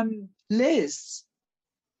Liz,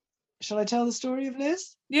 shall I tell the story of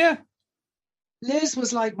Liz? Yeah. Liz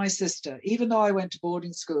was like my sister, even though I went to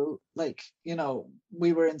boarding school,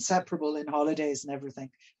 we were inseparable in holidays and everything,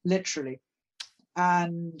 literally.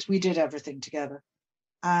 And we did everything together.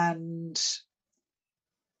 And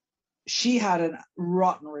she had a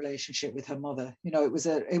rotten relationship with her mother. It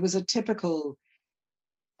was a typical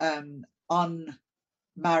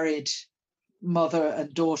unmarried mother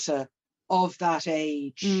and daughter of that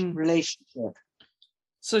age relationship.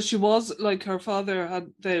 So she was like her father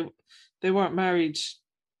they weren't married.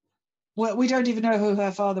 Well, we don't even know who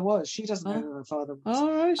her father was. She doesn't know who her father was.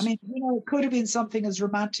 All right. I mean, it could have been something as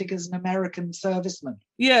romantic as an American serviceman.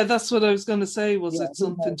 Yeah, that's what I was going to say. Was it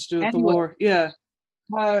something to do with the war? Yeah.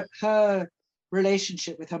 Her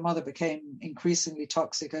relationship with her mother became increasingly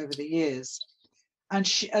toxic over the years. And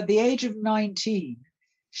at the age of 19,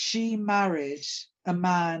 she married a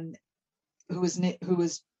man who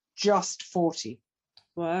was just 40.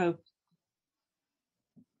 Wow.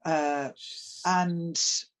 And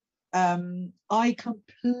I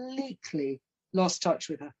completely lost touch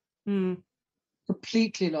with her.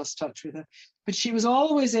 Completely lost touch with her. But she was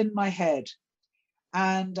always in my head.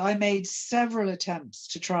 And I made several attempts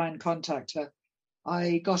to try and contact her.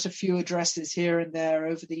 I got a few addresses here and there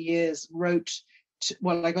over the years,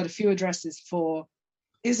 I got a few addresses for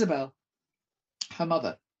Isabel, her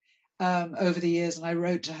mother, over the years, and I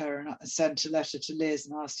wrote to her and sent a letter to Liz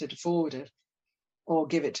and asked her to forward it or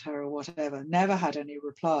give it to her or whatever. Never had any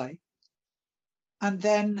reply. And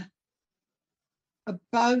then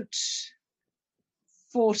about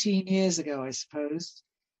 14 years ago, I suppose,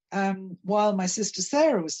 while my sister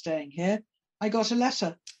Sarah was staying here, I got a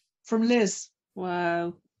letter from Liz.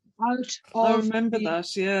 Wow. I remember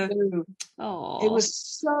that, yeah. Aww. It was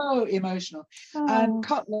so emotional. Aww. And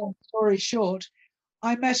cut long story short,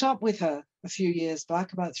 I met up with her a few years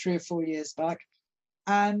back, about 3 or 4 years back,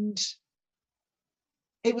 and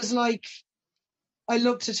it was like I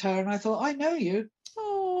looked at her and I thought, I know you.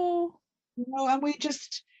 Oh. And we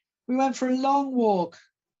went for a long walk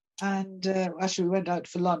And actually, we went out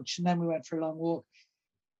for lunch, and then we went for a long walk.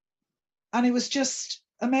 And it was just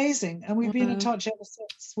amazing. And we've been in touch ever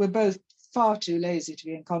since. We're both far too lazy to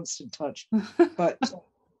be in constant touch. But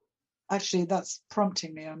actually, that's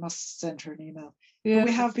prompting me. I must send her an email. Yeah. But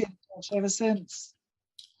we have been in touch ever since.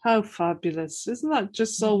 How fabulous. Isn't that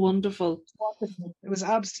just so wonderful? Wonderful. It was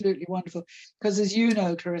absolutely wonderful. Because as you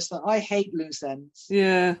know, Carissa, I hate loose ends.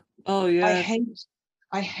 Yeah. Oh, yeah.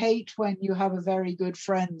 I hate when you have a very good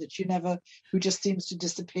friend that you never, who just seems to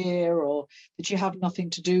disappear, or that you have nothing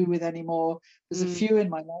to do with anymore. There's a few in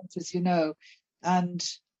my life, as you know. And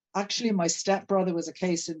actually, my stepbrother was a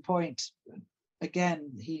case in point.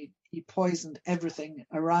 Again, he poisoned everything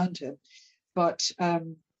around him. But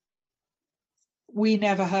we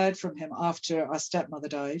never heard from him after our stepmother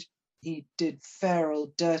died. He did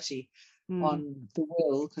feral dirty on the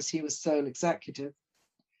will because he was sole executor.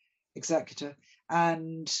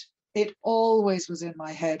 And it always was in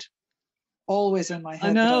my head. Always in my head.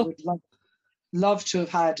 I know. That I would love to have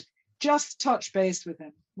had just touch base with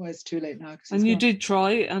him. Well, it's too late now. And you did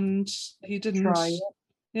try, and he didn't. Try,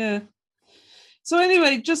 yeah. So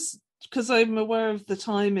anyway, just because I'm aware of the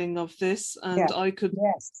timing of this, and I could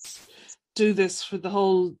do this for the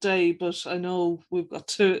whole day, but I know we've got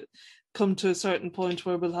to come to a certain point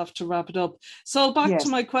where we'll have to wrap it up. So back to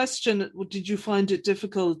my question, did you find it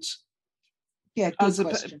difficult as a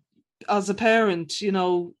parent,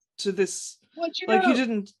 to this?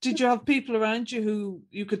 Did you have people around you who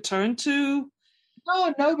you could turn to?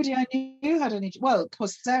 No, nobody I knew had any. Well, of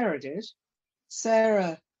course, Sarah did.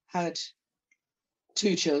 Sarah had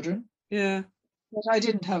 2 children. Yeah. But I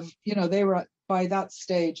didn't have, they were by that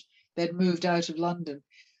stage, they'd moved out of London.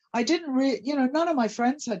 I didn't really, none of my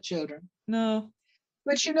friends had children. No.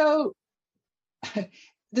 But,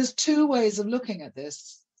 there's 2 ways of looking at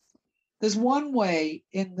this. There's one way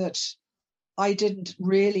in that I didn't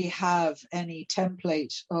really have any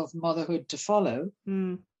template of motherhood to follow.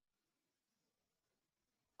 On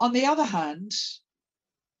the other hand,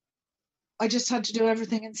 I just had to do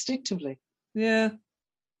everything instinctively. Yeah,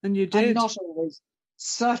 and you did. And not always,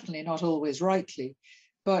 certainly not always rightly.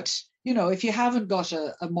 But, if you haven't got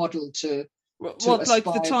a model to what, like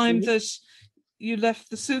the time that you left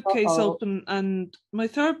the suitcase open, and my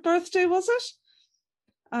 3rd birthday, was it?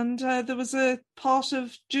 And there was a pot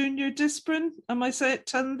of Junior Disprin. Am I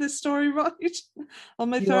telling this story right? On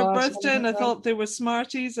my 3rd birthday, and I thought they were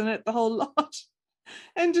Smarties and ate the whole lot.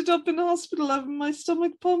 Ended up in hospital having my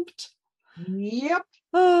stomach pumped. Yep.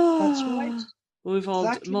 That's right. We've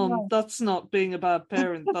all, Mum, right. That's not being a bad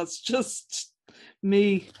parent. That's just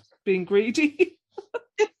me being greedy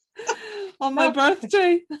on my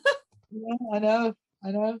birthday. Yeah, I know.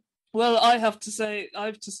 Well, I have to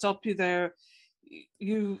stop you there.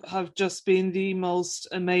 You have just been the most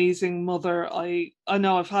amazing mother. I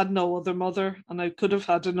know I've had no other mother, and I could have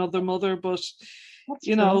had another mother, but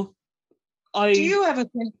do you ever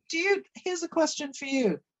think, here's a question for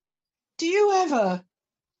you. Do you ever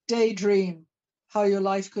daydream how your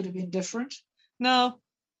life could have been different? No.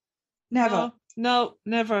 Never? No,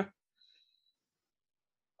 never.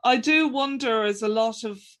 I do wonder, as a lot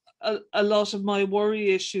of my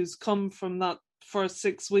worry issues come from that first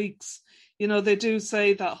 6 weeks. They do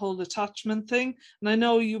say that whole attachment thing, and I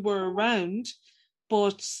know you were around,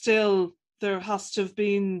 but still there has to have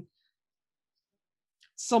been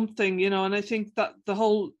something, and I think that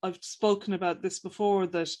I've spoken about this before,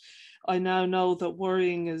 that I now know that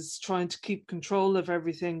worrying is trying to keep control of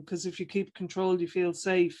everything, because if you keep control, you feel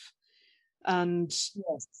safe. And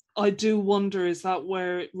I do wonder, is that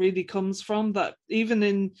where it really comes from? That even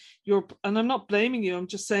in and I'm not blaming you, I'm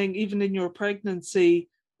just saying, even in your pregnancy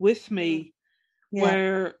with me,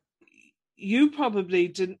 where you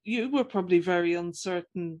were probably very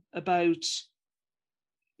uncertain about,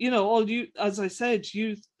 all you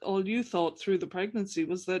thought through the pregnancy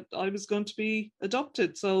was that I was going to be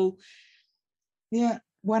adopted. So yeah,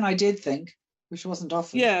 when I did think, which wasn't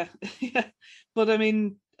often. Yeah. But I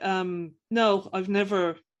mean, no, I've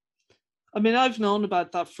never. I mean, I've known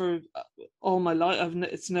about that for all my life.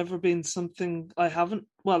 It's never been something I haven't.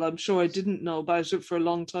 Well, I'm sure I didn't know about it for a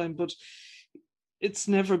long time, but it's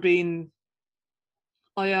never been.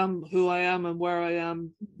 I am who I am and where I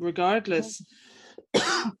am, regardless.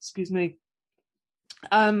 Excuse me.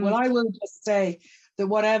 Well, I will just say that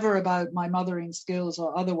whatever about my mothering skills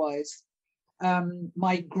or otherwise,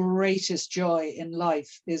 my greatest joy in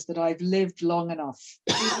life is that I've lived long enough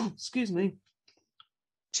excuse me,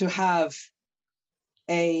 to have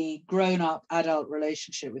a grown-up adult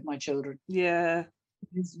relationship with my children. Yeah.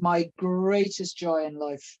 It's my greatest joy in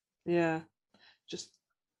life. Yeah.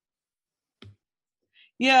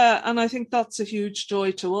 Yeah, and I think that's a huge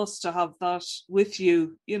joy to us to have that with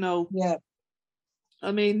you, Yeah.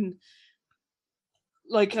 I mean,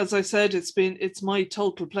 like as I said, it's my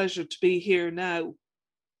total pleasure to be here now,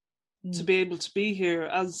 to be able to be here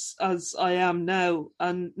as I am now,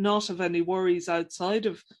 and not have any worries outside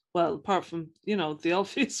of, well, apart from the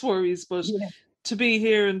obvious worries, but Yeah. to be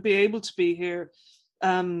here and be able to be here.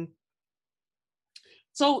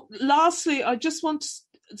 So lastly, I just want to,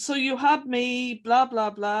 so you had me, blah blah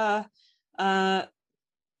blah.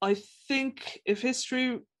 I think if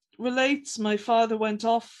history relates, my father went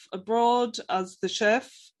off abroad as the chef,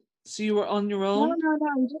 so you were on your No, own. no,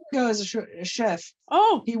 no. He didn't go as a chef.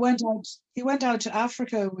 Oh, He went out. He went out to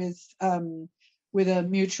Africa with a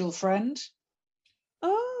mutual friend.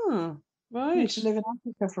 oh, Yeah, right. to live in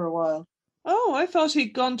Africa for a while. Oh, I thought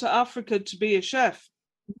he'd gone to Africa to be a chef.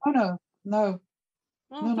 No, no, no,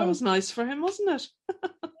 Oh, no, that was no. nice for him, wasn't it?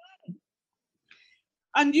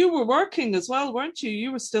 And you were working as well, weren't you?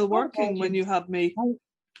 You were still Oh God, working when you yes. had me.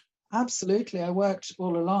 Absolutely. I worked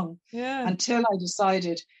all along Yeah. until I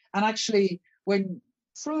decided. And actually,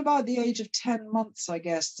 from about the age of 10 months, I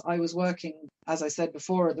guess, I was working, as I said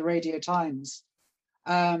before, at the Radio Times.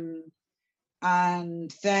 Um,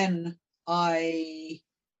 and then I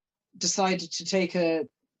decided to take a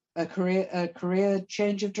career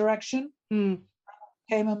change of direction. Mm.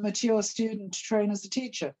 Became a mature student to train as a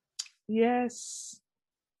teacher. Yes.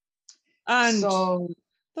 And So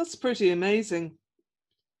that's pretty amazing.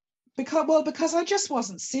 because I just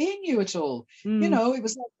wasn't seeing you at all. Mm. It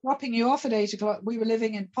was like dropping you off at 8 o'clock. We were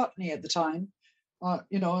living in Putney at the time,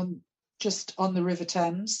 and just on the River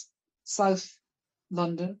Thames, South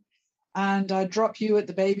London. And I'd drop you at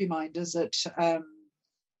the baby minders at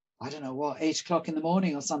I don't know what, 8 o'clock in the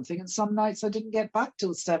morning or something. And some nights I didn't get back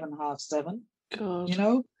till 7, half 7, God.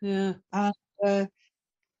 And Yeah.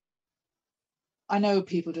 I know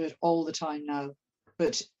people do it all the time now,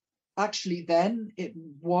 but actually then it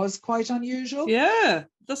was quite unusual. Yeah,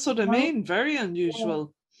 that's what I You know? mean. Very Yeah.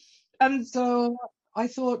 unusual. And So I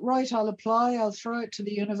thought, right, I'll apply. I'll throw it to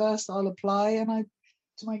the universe. I'll apply. And I,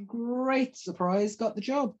 to my great surprise, got the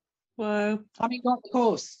job. wow. I mean, got the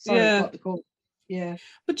course. Sorry, Yeah. got the course. Yeah.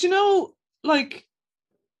 But like,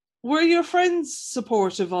 were your friends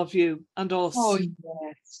supportive of you and Oh, us?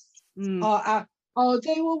 yes. Mm.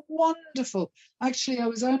 They were wonderful. Actually, I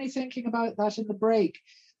was only thinking about that in the break.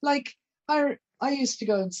 Like, I used to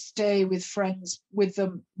go and stay with friends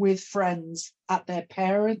at their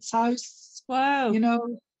parents' house. Wow.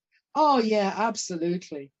 Oh yeah,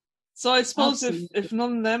 absolutely. So I suppose if Absolutely.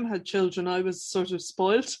 none of them had children, I was sort of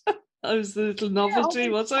spoiled. I was the little Yeah, novelty,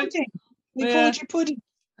 was I? pudding. They Yeah. called you pudding.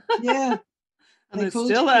 Yeah, And they I called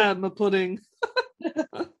you still pudding. am a pudding.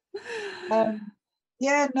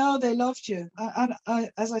 Yeah, no, they loved you.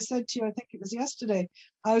 As I said to you, I think it was yesterday,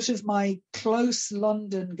 out of my close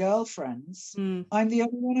London girlfriends, Mm. I'm the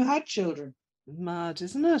only one who had children. Mad,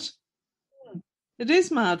 isn't it? It is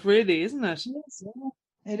mad, really, isn't it? Yes,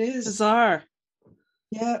 yeah, it is. Bizarre.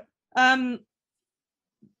 Yeah.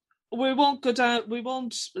 We won't go down. We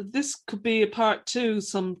won't. This could be a part 2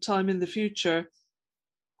 sometime in the future.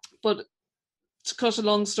 But to cut a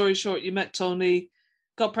long story short, you met Tony,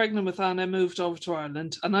 got pregnant with Anna, moved over to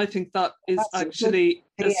Ireland, and I think that is That's it. actually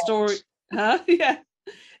a The story. end. Huh? Yeah,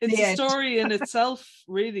 it's The a end. story in itself,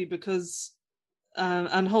 really, because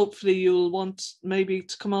and hopefully you'll want maybe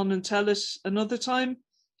to come on and tell it another time.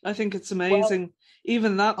 I think it's amazing, Well,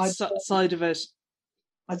 even that I'd side of it.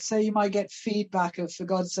 say you might get feedback of, for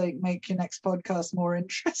God's sake, make your next podcast more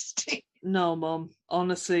interesting. No, Mum,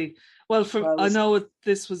 honestly. Well, Well, I know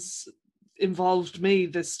this was involved me,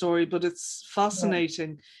 this story, but it's yeah.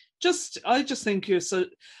 fascinating. I just think you're so.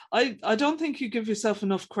 I don't think you give yourself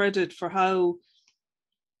enough credit for how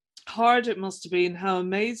hard it must have been, how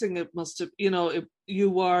amazing it must have,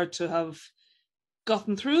 you are to have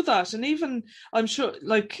gotten through that. And even I'm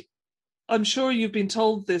sure you've been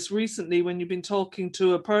told this recently when you've been talking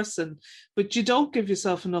to a person, but you don't give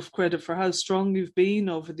yourself enough credit for how strong you've been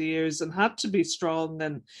over the years and had to be strong.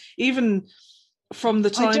 And even from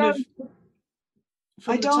the time of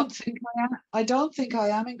I don't think I am. I don't think I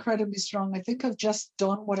am incredibly strong. I think I've just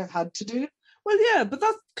done what I've had to do. well, yeah, but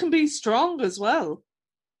that can be strong as well.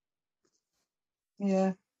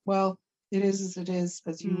 Yeah. Well, it is as it is,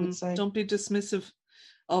 as you would say. Don't be dismissive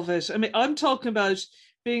of it. I mean, I'm talking about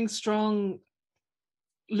being strong,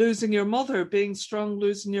 losing your mother, being strong,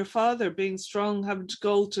 losing your father, being strong, having to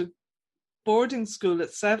go to boarding school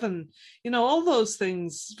at 7, all those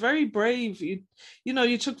things. Very brave.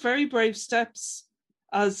 You took very brave steps,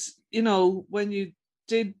 as when you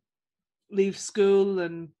did leave school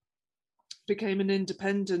and became an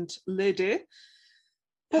independent lady.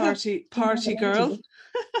 party girl.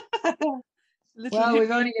 Well,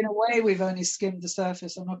 we've only skimmed the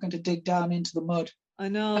surface. I'm not going to dig down into the mud. I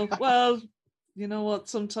know. Well, you know what?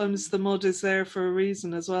 Sometimes the mud is there for a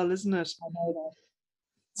reason as well, isn't it? I know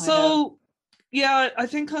that. So, yeah, I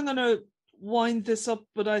think I'm going to wind this up,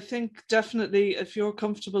 but I think definitely if you're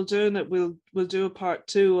comfortable doing it, we'll do a part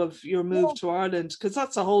 2 of your move to Ireland, because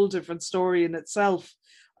that's a whole different story in itself.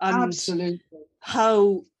 And absolutely.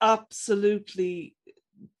 How absolutely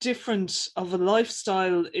different of a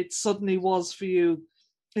lifestyle it suddenly was for you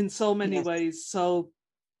in so many ways. So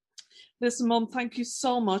listen, Mum, thank you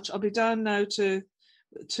so much. I'll be down now to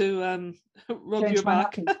rub Change your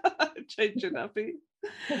back. Change your nappy.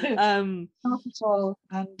 Not at all.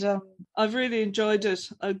 And I've really enjoyed it.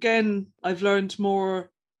 Again, I've learned more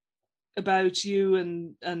about you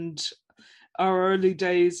and our early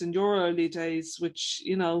days and your early days, which,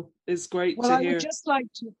 you know, is great to hear.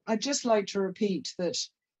 I'd just like to repeat that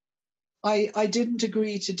I didn't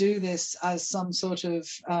agree to do this as some sort of,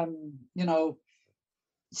 you know,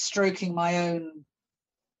 stroking my own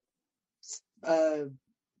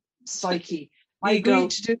psyche. I agreed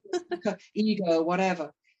to do this because, ego,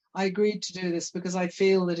 whatever. I agreed to do this because I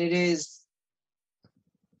feel that it is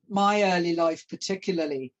my early life,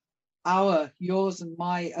 particularly yours and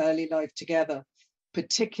my early life together,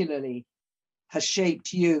 particularly has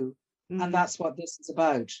shaped you. And that's what this is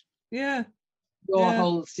about. Yeah. Your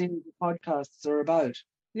whole series of podcasts are about.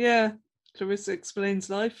 Yeah. Clarissa Explains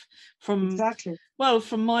Life from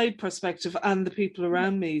my perspective and the people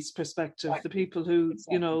around me's perspective, the people who,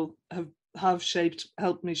 you know, have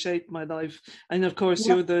helped me shape my life. And of course,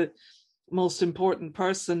 you're the most important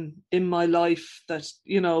person in my life that,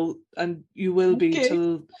 you know, and you will be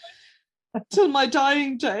till my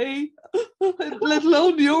dying day, let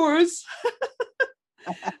alone yours.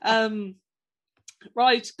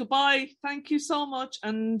 Right, goodbye. Thank you so much.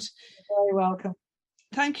 And you're very welcome.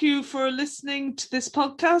 Thank you for listening to this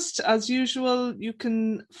podcast. As usual, you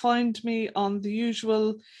can find me on the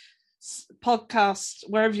usual podcast,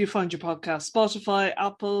 wherever you find your podcast, Spotify,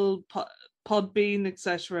 Apple, Podbean,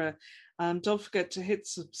 etc. Don't forget to hit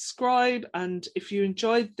subscribe. And if you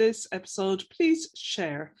enjoyed this episode, please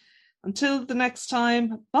share. Until the next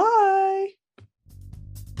time, bye.